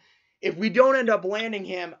time, if we don't end up landing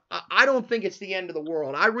him, I don't think it's the end of the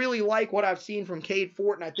world. I really like what I've seen from Cade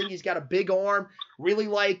Fortin. I think he's got a big arm. Really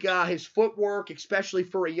like his footwork, especially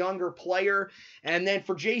for a younger player. And then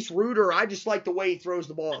for Jace Ruder, I just like the way he throws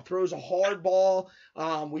the ball. Throws a hard ball.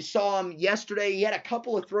 We saw him yesterday. He had a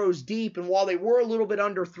couple of throws deep, and while they were a little bit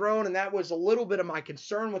underthrown, and that was a little bit of my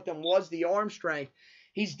concern with him, was the arm strength.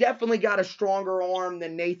 He's definitely got a stronger arm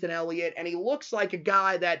than Nathan Elliott, and he looks like a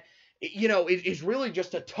guy that is really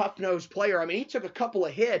just a tough-nosed player. I mean, he took a couple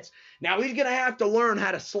of hits. Now he's going to have to learn how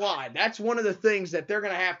to slide. That's one of the things that they're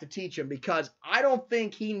going to have to teach him because I don't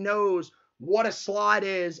think he knows what a slide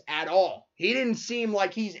is at all. He didn't seem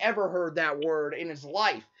like he's ever heard that word in his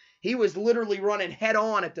life. He was literally running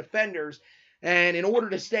head-on at defenders. And in order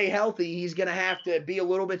to stay healthy, he's going to have to be a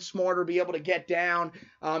little bit smarter, be able to get down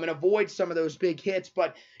and avoid some of those big hits.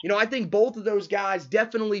 But, I think both of those guys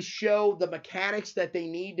definitely show the mechanics that they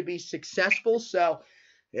need to be successful. So,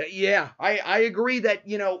 yeah, I agree that,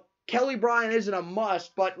 Kelly Bryant isn't a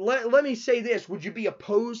must. But let me say this. Would you be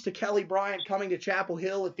opposed to Kelly Bryant coming to Chapel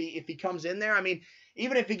Hill if he comes in there? I mean,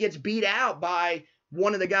 even if he gets beat out by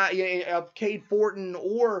one of the guys, of Cade Fortin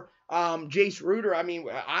or Jace Ruder, I mean,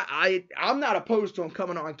 I'm not opposed to him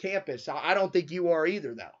coming on campus. I don't think you are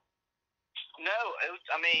either, though. No,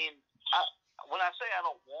 when I say I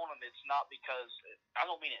don't want him, it's not because I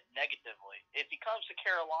don't mean it negatively. If he comes to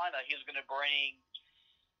Carolina, he's going to bring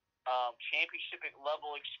championship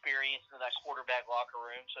level experience into that quarterback locker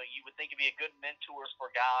room. So you would think he'd be a good mentor for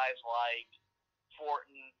guys like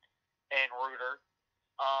Fortin and Ruder.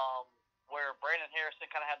 Where Brandon Harrison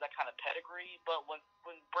kind of had that kind of pedigree. But when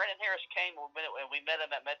Brandon Harris came and we met him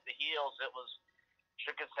at Met the Heels, it was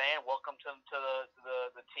shook his hand, welcome to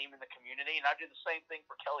the team and the community. And I do the same thing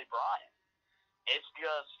for Kelly Bryant. It's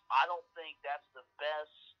just, I don't think that's the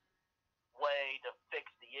best way to fix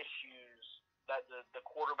the issues that the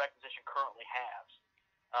quarterback position currently has.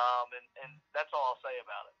 And that's all I'll say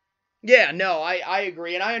about it. Yeah, no, I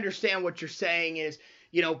agree. And I understand what you're saying is,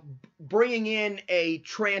 bringing in a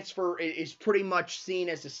transfer is pretty much seen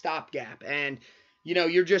as a stopgap. And,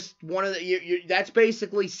 you're just one of the, that's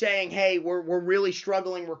basically saying, hey, we're really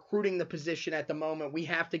struggling recruiting the position at the moment. We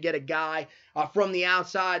have to get a guy from the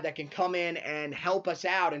outside that can come in and help us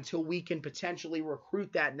out until we can potentially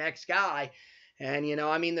recruit that next guy. And,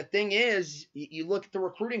 the thing is, you look at the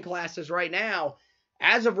recruiting classes right now.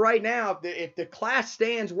 As of right now, if the class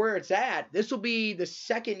stands where it's at, this will be the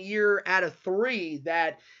second year out of 3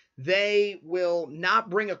 that they will not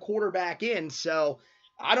bring a quarterback in. So,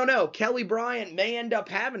 I don't know. Kelly Bryant may end up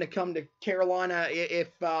having to come to Carolina if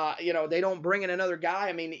they don't bring in another guy.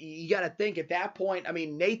 I mean, you got to think at that point,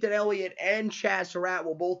 Nathan Elliott and Chaz Surratt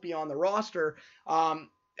will both be on the roster.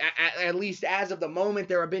 at least as of the moment,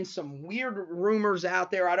 there have been some weird rumors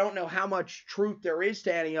out there. I don't know how much truth there is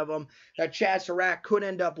to any of them that Chad Surratt could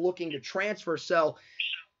end up looking to transfer. So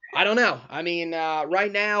I don't know. I mean,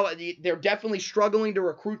 right now, they're definitely struggling to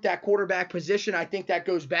recruit that quarterback position. I think that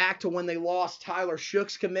goes back to when they lost Tyler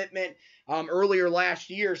Shook's commitment earlier last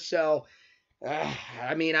year. So,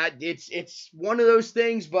 I mean, it's one of those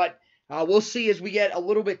things, but we'll see as we get a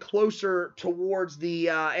little bit closer towards the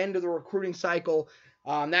end of the recruiting cycle.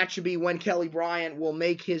 That should be when Kelly Bryant will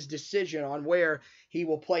make his decision on where he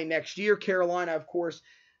will play next year. Carolina, of course,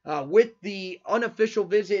 with the unofficial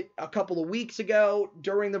visit a couple of weeks ago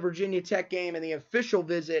during the Virginia Tech game and the official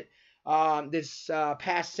visit this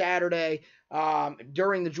past Saturday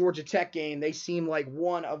during the Georgia Tech game, they seem like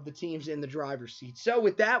one of the teams in the driver's seat. So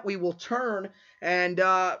with that, we will turn and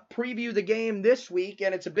preview the game this week,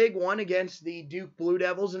 and it's a big one against the Duke Blue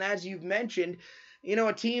Devils. And as you've mentioned, you know,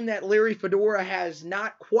 a team that Larry Fedora has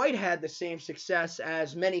not quite had the same success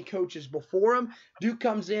as many coaches before him. Duke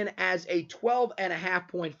comes in as a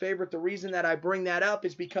 12.5-point favorite. The reason that I bring that up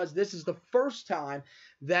is because this is the first time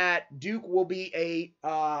that Duke will be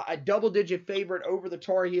a double-digit favorite over the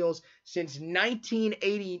Tar Heels since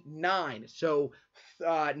 1989. So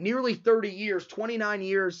nearly 30 years, 29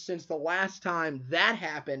 years since the last time that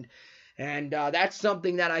happened. And that's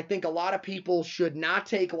something that I think a lot of people should not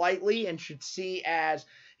take lightly and should see as,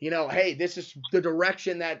 you know, hey, this is the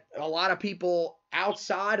direction that a lot of people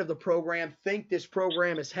outside of the program think this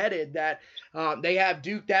program is headed, that they have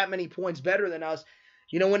Duke that many points better than us.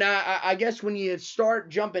 You know, when I guess when you start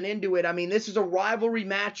jumping into it, I mean, this is a rivalry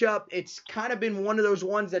matchup. It's kind of been one of those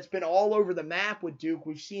ones that's been all over the map with Duke.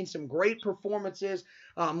 We've seen some great performances,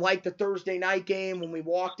 like the Thursday night game when we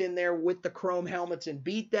walked in there with the chrome helmets and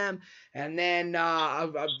beat them. And then,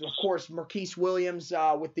 of course, Marquise Williams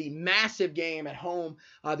with the massive game at home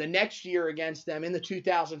the next year against them in the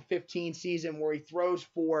 2015 season, where he throws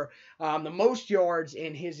for the most yards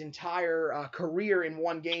in his entire career in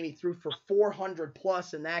one game. He threw for 400 plus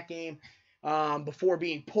in that game before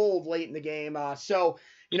being pulled late in the game. So,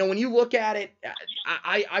 you know, when you look at it,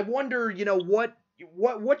 I wonder, you know,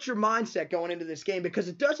 what's your mindset going into this game? Because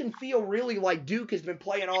it doesn't feel really like Duke has been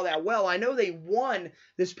playing all that well. I know they won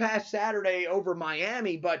this past Saturday over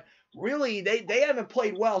Miami, but really they haven't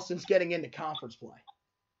played well since getting into conference play.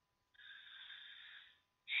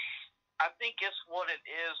 I think it's what it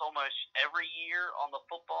is almost every year on the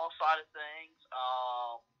football side of things.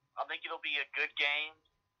 I think it'll be a good game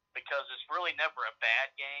because it's really never a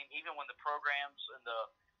bad game, even when the programs in the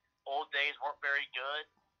old days weren't very good.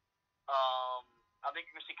 I think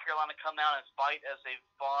you're going to see Carolina come out and fight as they've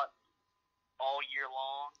fought all year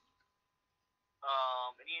long.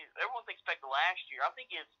 Everyone thinks back to last year. I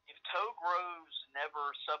think if Toe Groves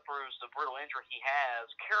never suffers the brutal injury he has,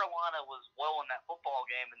 Carolina was well in that football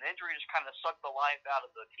game, and the injury just kind of sucked the life out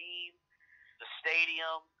of the team, the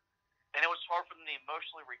stadium, and it was hard for them to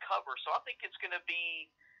emotionally recover. So I think it's going to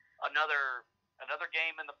be another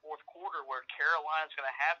game in the fourth quarter where Carolina's going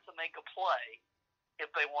to have to make a play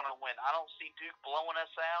if they want to win. I don't see Duke blowing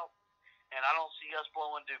us out, and I don't see us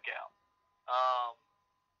blowing Duke out.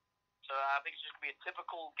 So I think it's just going to be a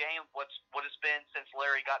typical game of what it's been since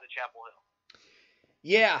Larry got to Chapel Hill.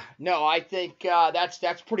 Yeah, no, I think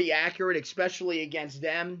that's pretty accurate, especially against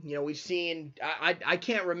them. You know, we've seen I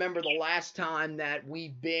can't remember the last time that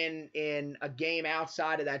we've been in a game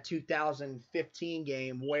outside of that 2015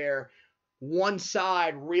 game where one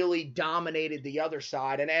side really dominated the other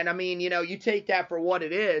side. And I mean, you know, you take that for what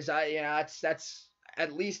it is. That's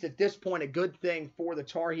at least at this point a good thing for the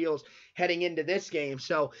Tar Heels heading into this game.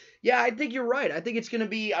 So, yeah, I think you're right. I think it's going to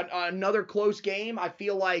be another close game. I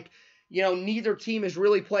feel like, you know, neither team is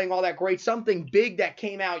really playing all that great. Something big that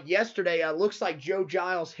came out yesterday, looks like Joe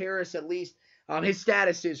Giles Harris, at least his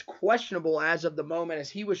status is questionable as of the moment, as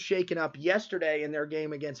he was shaken up yesterday in their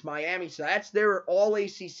game against Miami. So that's their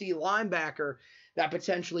all-ACC linebacker that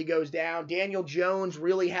potentially goes down. Daniel Jones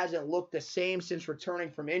really hasn't looked the same since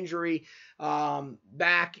returning from injury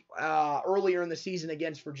back earlier in the season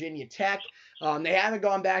against Virginia Tech. They haven't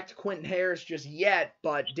gone back to Quentin Harris just yet,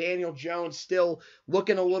 but Daniel Jones still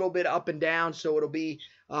looking a little bit up and down, so it'll be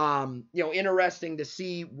interesting to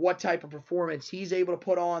see what type of performance he's able to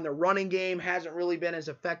put on. The running game hasn't really been as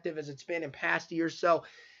effective as it's been in past years. So,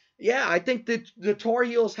 yeah, I think that the Tar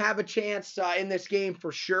Heels have a chance in this game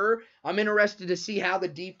for sure. I'm interested to see how the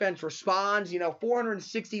defense responds. You know,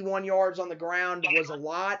 461 yards on the ground was a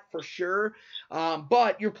lot for sure.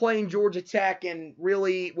 But you're playing Georgia Tech, and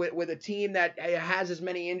really with a team that has as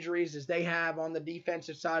many injuries as they have on the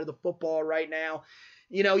defensive side of the football right now,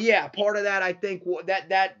 yeah, part of that I think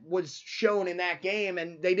that was shown in that game,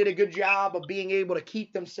 and they did a good job of being able to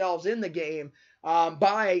keep themselves in the game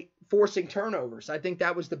by forcing turnovers. I think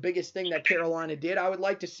that was the biggest thing that Carolina did. I would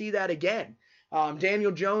like to see that again.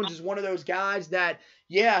 Daniel Jones is one of those guys that,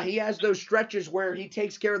 yeah, he has those stretches where he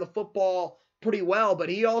takes care of the football pretty well, but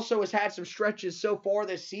he also has had some stretches so far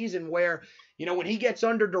this season where, when he gets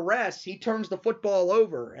under duress, he turns the football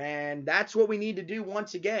over, and that's what we need to do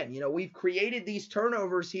once again. We've created these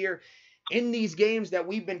turnovers here in these games that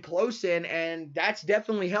we've been close in, and that's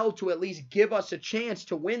definitely helped to at least give us a chance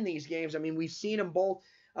to win these games. I mean, we've seen them both,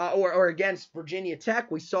 or against Virginia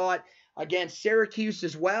Tech. We saw it against Syracuse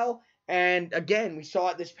as well. And again, we saw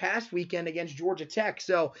it this past weekend against Georgia Tech.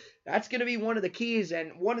 So that's going to be one of the keys.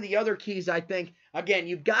 And one of the other keys, I think, again,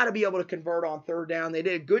 you've got to be able to convert on third down. They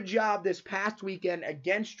did a good job this past weekend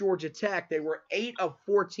against Georgia Tech. They were 8 of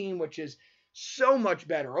 14, which is so much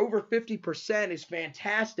better. Over 50% is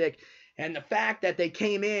fantastic. And the fact that they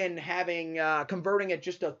came in having converting at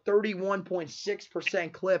just a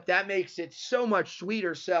 31.6% clip, that makes it so much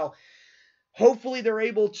sweeter. So hopefully they're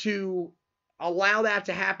able to allow that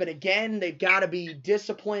to happen again. They've got to be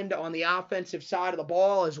disciplined on the offensive side of the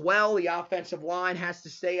ball as well. The offensive line has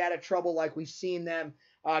to stay out of trouble like we've seen them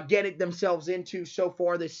get it themselves into so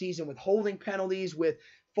far this season with holding penalties, with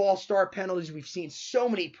false start penalties. We've seen so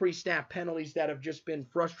many pre-snap penalties that have just been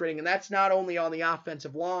frustrating, and that's not only on the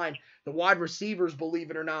offensive line. The wide receivers,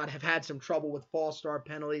 believe it or not, have had some trouble with false start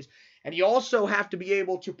penalties. And you also have to be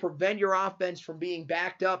able to prevent your offense from being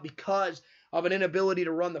backed up because of an inability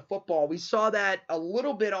to run the football. We saw that a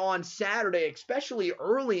little bit on Saturday, especially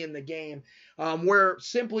early in the game, where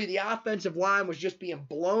simply the offensive line was just being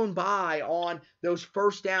blown by on those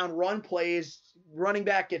first down run plays. Running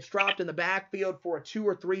back gets dropped in the backfield for a 2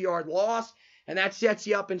 or 3 yard loss, and that sets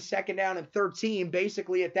you up in second down and 13.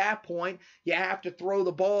 Basically, at that point, you have to throw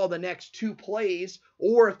the ball the next 2 plays,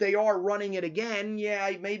 or if they are running it again,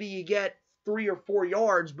 maybe you get 3 or 4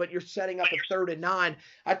 yards, but you're setting up a 3rd and 9.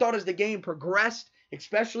 I thought as the game progressed,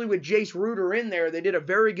 especially with Jace Ruder in there, they did a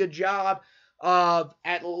very good job of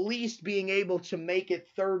at least being able to make it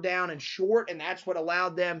 3rd down and short, and that's what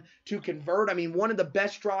allowed them to convert. I mean, one of the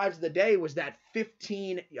best drives of the day was that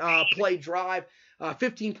 15-play drive,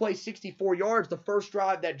 15 plays, 64 yards, the first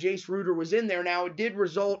drive that Jace Ruder was in there. Now, it did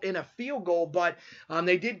result in a field goal, but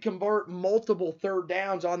they did convert multiple 3rd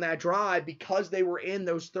downs on that drive because they were in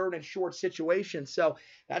those 3rd and short situations. So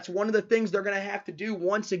that's one of the things they're going to have to do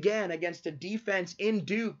once again against a defense in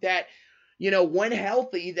Duke that, when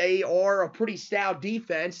healthy, they are a pretty stout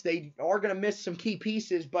defense. They are going to miss some key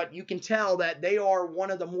pieces, but you can tell that they are one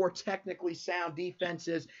of the more technically sound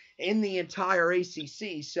defenses in the entire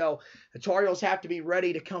ACC. So the Tar Heels have to be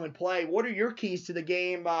ready to come and play. What are your keys to the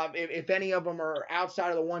game, if any of them are outside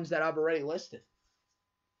of the ones that I've already listed?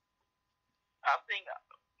 I think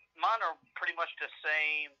mine are pretty much the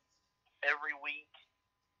same every week.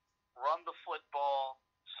 Run the football,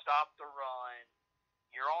 stop the run.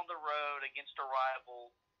 You're on the road against a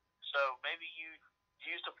rival, so maybe you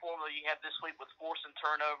use the formula you had this week with forcing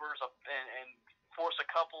turnovers and force a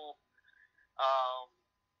couple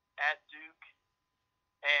at Duke,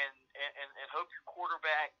 and hope your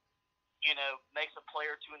quarterback, makes a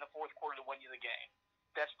play or two in the fourth quarter to win you the game.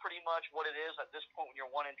 That's pretty much what it is at this point when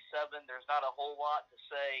you're 1-7. There's not a whole lot to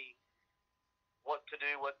say what to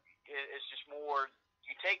do. It's just more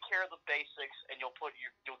you take care of the basics, and you'll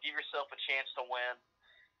give yourself a chance to win.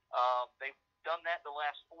 They've done that the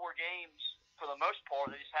last 4 games for the most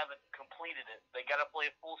part. They just haven't completed it. They got to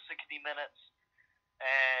play a full 60 minutes,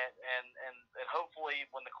 and hopefully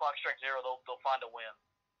when the clock strikes 0, they'll find a win.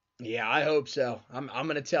 Yeah, I hope so. I'm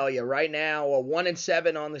going to tell you right now, a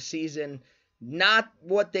 1-7 on the season, not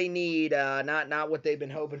what they need, not what they've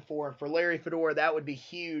been hoping for. And for Larry Fedora, that would be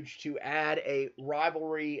huge to add a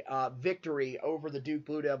rivalry victory over the Duke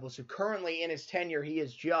Blue Devils, who currently in his tenure he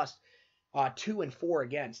is just 2-4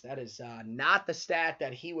 against. That is not the stat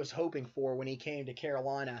that he was hoping for when he came to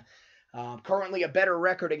Carolina. Currently a better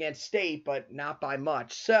record against State, but not by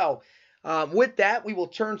much. So with that, we will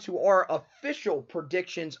turn to our official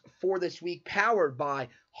predictions for this week, powered by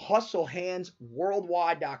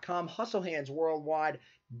HustleHandsWorldwide.com.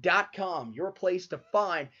 HustleHandsWorldwide.com, your place to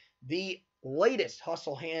find the latest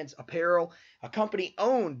Hustle Hands apparel, a company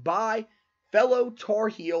owned by fellow Tar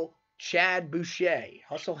Heel Chad Boucher.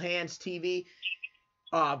 Hustle Hands TV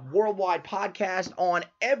worldwide podcast on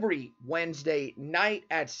every Wednesday night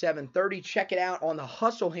at 7:30. Check it out on the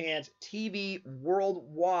Hustle Hands TV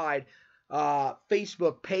worldwide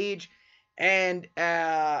Facebook page. And,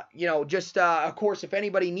 just, of course, if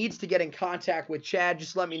anybody needs to get in contact with Chad,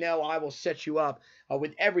 just let me know. I will set you up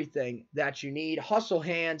with everything that you need. Hustle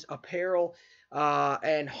Hands Apparel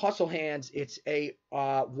and Hustle Hands, it's a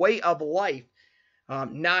way of life,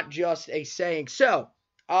 not just a saying. So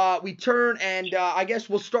we turn, and I guess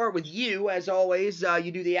we'll start with you, as always.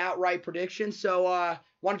 You do the outright prediction. So why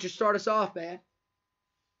don't you start us off, man?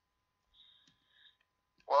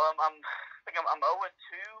 Well, I think I'm 0-2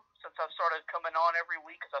 since I've started coming on every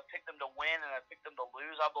week because I picked them to win and I picked them to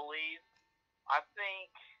lose, I believe. I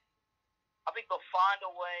think they'll find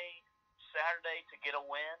a way Saturday to get a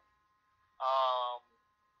win.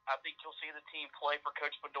 I think you'll see the team play for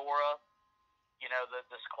Coach Fedora.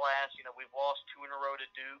 This class, we've lost 2 in a row to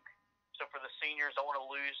Duke. So for the seniors, I want to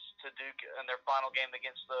lose to Duke in their final game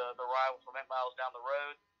against the rival from 8 miles down the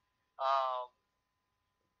road.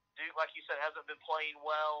 Duke, like you said, hasn't been playing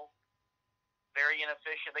well. Very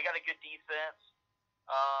inefficient. They got a good defense.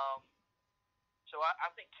 So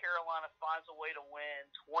I think Carolina finds a way to win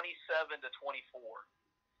 27-24.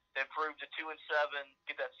 Then improve to 2-7,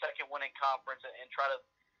 get that second win in conference, and try to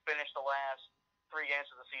finish the last 3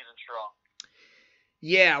 games of the season strong.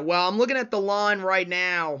 Yeah, well, I'm looking at the line right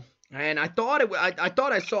now, and I thought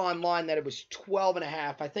I saw online that it was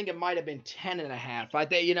 12.5. I think it might have been 10.5. I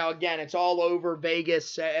think, again, it's all over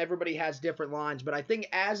Vegas. Everybody has different lines, but I think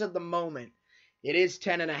as of the moment, it is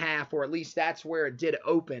 10.5, or at least that's where it did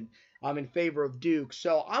open in favor of Duke.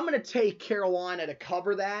 So I'm going to take Carolina to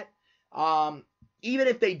cover that. Even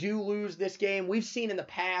if they do lose this game, we've seen in the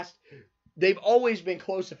past, they've always been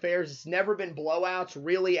close affairs. It's never been blowouts,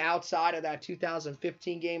 really, outside of that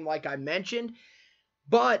 2015 game, like I mentioned.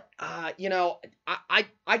 But, I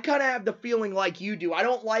kind of have the feeling like you do. I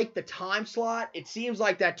don't like the time slot. It seems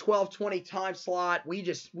like that 12:20 time slot,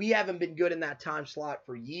 we haven't been good in that time slot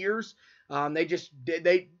for years.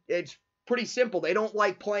 It's pretty simple. They don't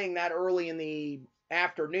like playing that early in the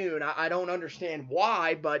afternoon. I don't understand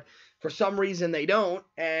why, but for some reason they don't.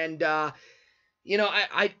 And, I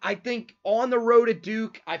think on the road at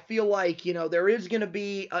Duke, I feel like, there is going to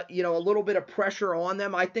be, a little bit of pressure on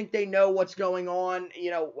them. I think they know what's going on,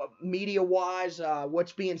 media-wise,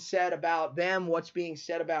 what's being said about them, what's being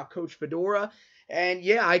said about Coach Fedora. And,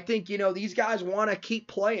 yeah, I think, these guys want to keep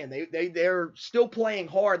playing. They're still playing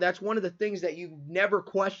hard. That's one of the things that you've never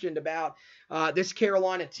questioned about this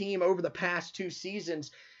Carolina team over the past 2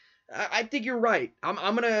 seasons. I think you're right.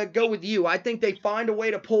 I'm going to go with you. I think they find a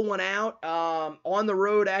way to pull one out on the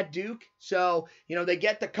road at Duke. So, they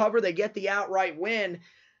get the cover, they get the outright win.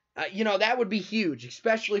 That would be huge,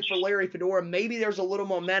 especially for Larry Fedora. Maybe there's a little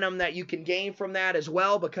momentum that you can gain from that as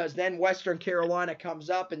well, because then Western Carolina comes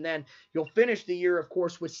up, and then you'll finish the year, of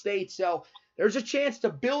course, with State. So there's a chance to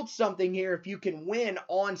build something here if you can win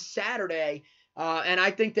on Saturday. And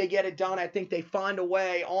I think they get it done. I think they find a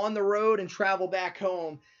way on the road and travel back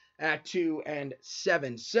home at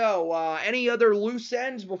 2-7. So any other loose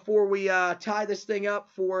ends before we tie this thing up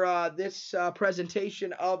for this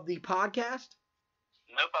presentation of the podcast?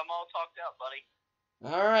 Nope, I'm all talked out,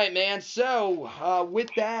 buddy. All right, man. So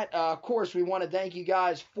with that, of course, we want to thank you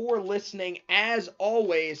guys for listening as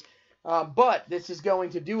always. But this is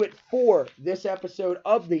going to do it for this episode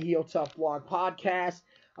of the Heel Tough Blog podcast.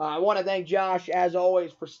 I want to thank Josh, as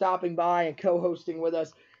always, for stopping by and co-hosting with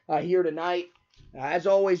us here tonight. As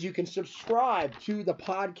always, you can subscribe to the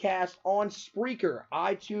podcast on Spreaker,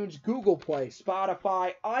 iTunes, Google Play,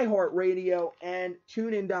 Spotify, iHeartRadio, and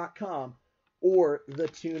TuneIn.com, or the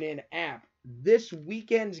TuneIn app. This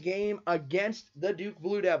weekend's game against the Duke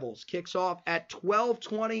Blue Devils kicks off at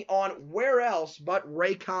 12:20 on where else but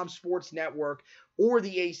Raycom Sports Network or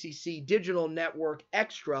the ACC Digital Network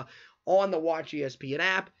Extra on the Watch ESPN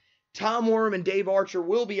app. Tom Worm and Dave Archer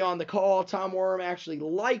will be on the call. Tom Worm actually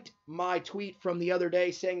liked my tweet from the other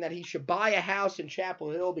day saying that he should buy a house in Chapel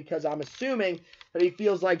Hill, because I'm assuming that he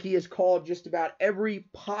feels like he has called just about every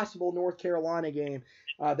possible North Carolina game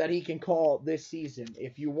that he can call this season.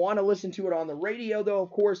 If you want to listen to it on the radio, though,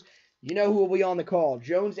 of course, you know who will be on the call.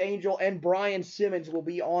 Jones Angel and Brian Simmons will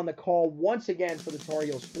be on the call once again for the Tar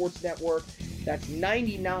Heel Sports Network. That's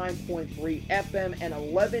 99.3 FM and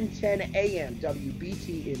 1110 AM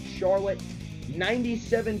WBT in Charlotte,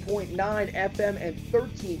 97.9 FM and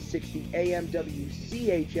 1360 AM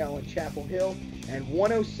WCHL in Chapel Hill, and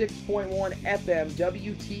 106.1 FM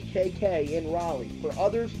WTKK in Raleigh. For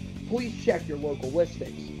others, please check your local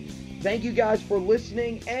listings. Thank you guys for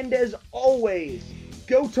listening, and as always,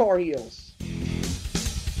 go Tar Heels!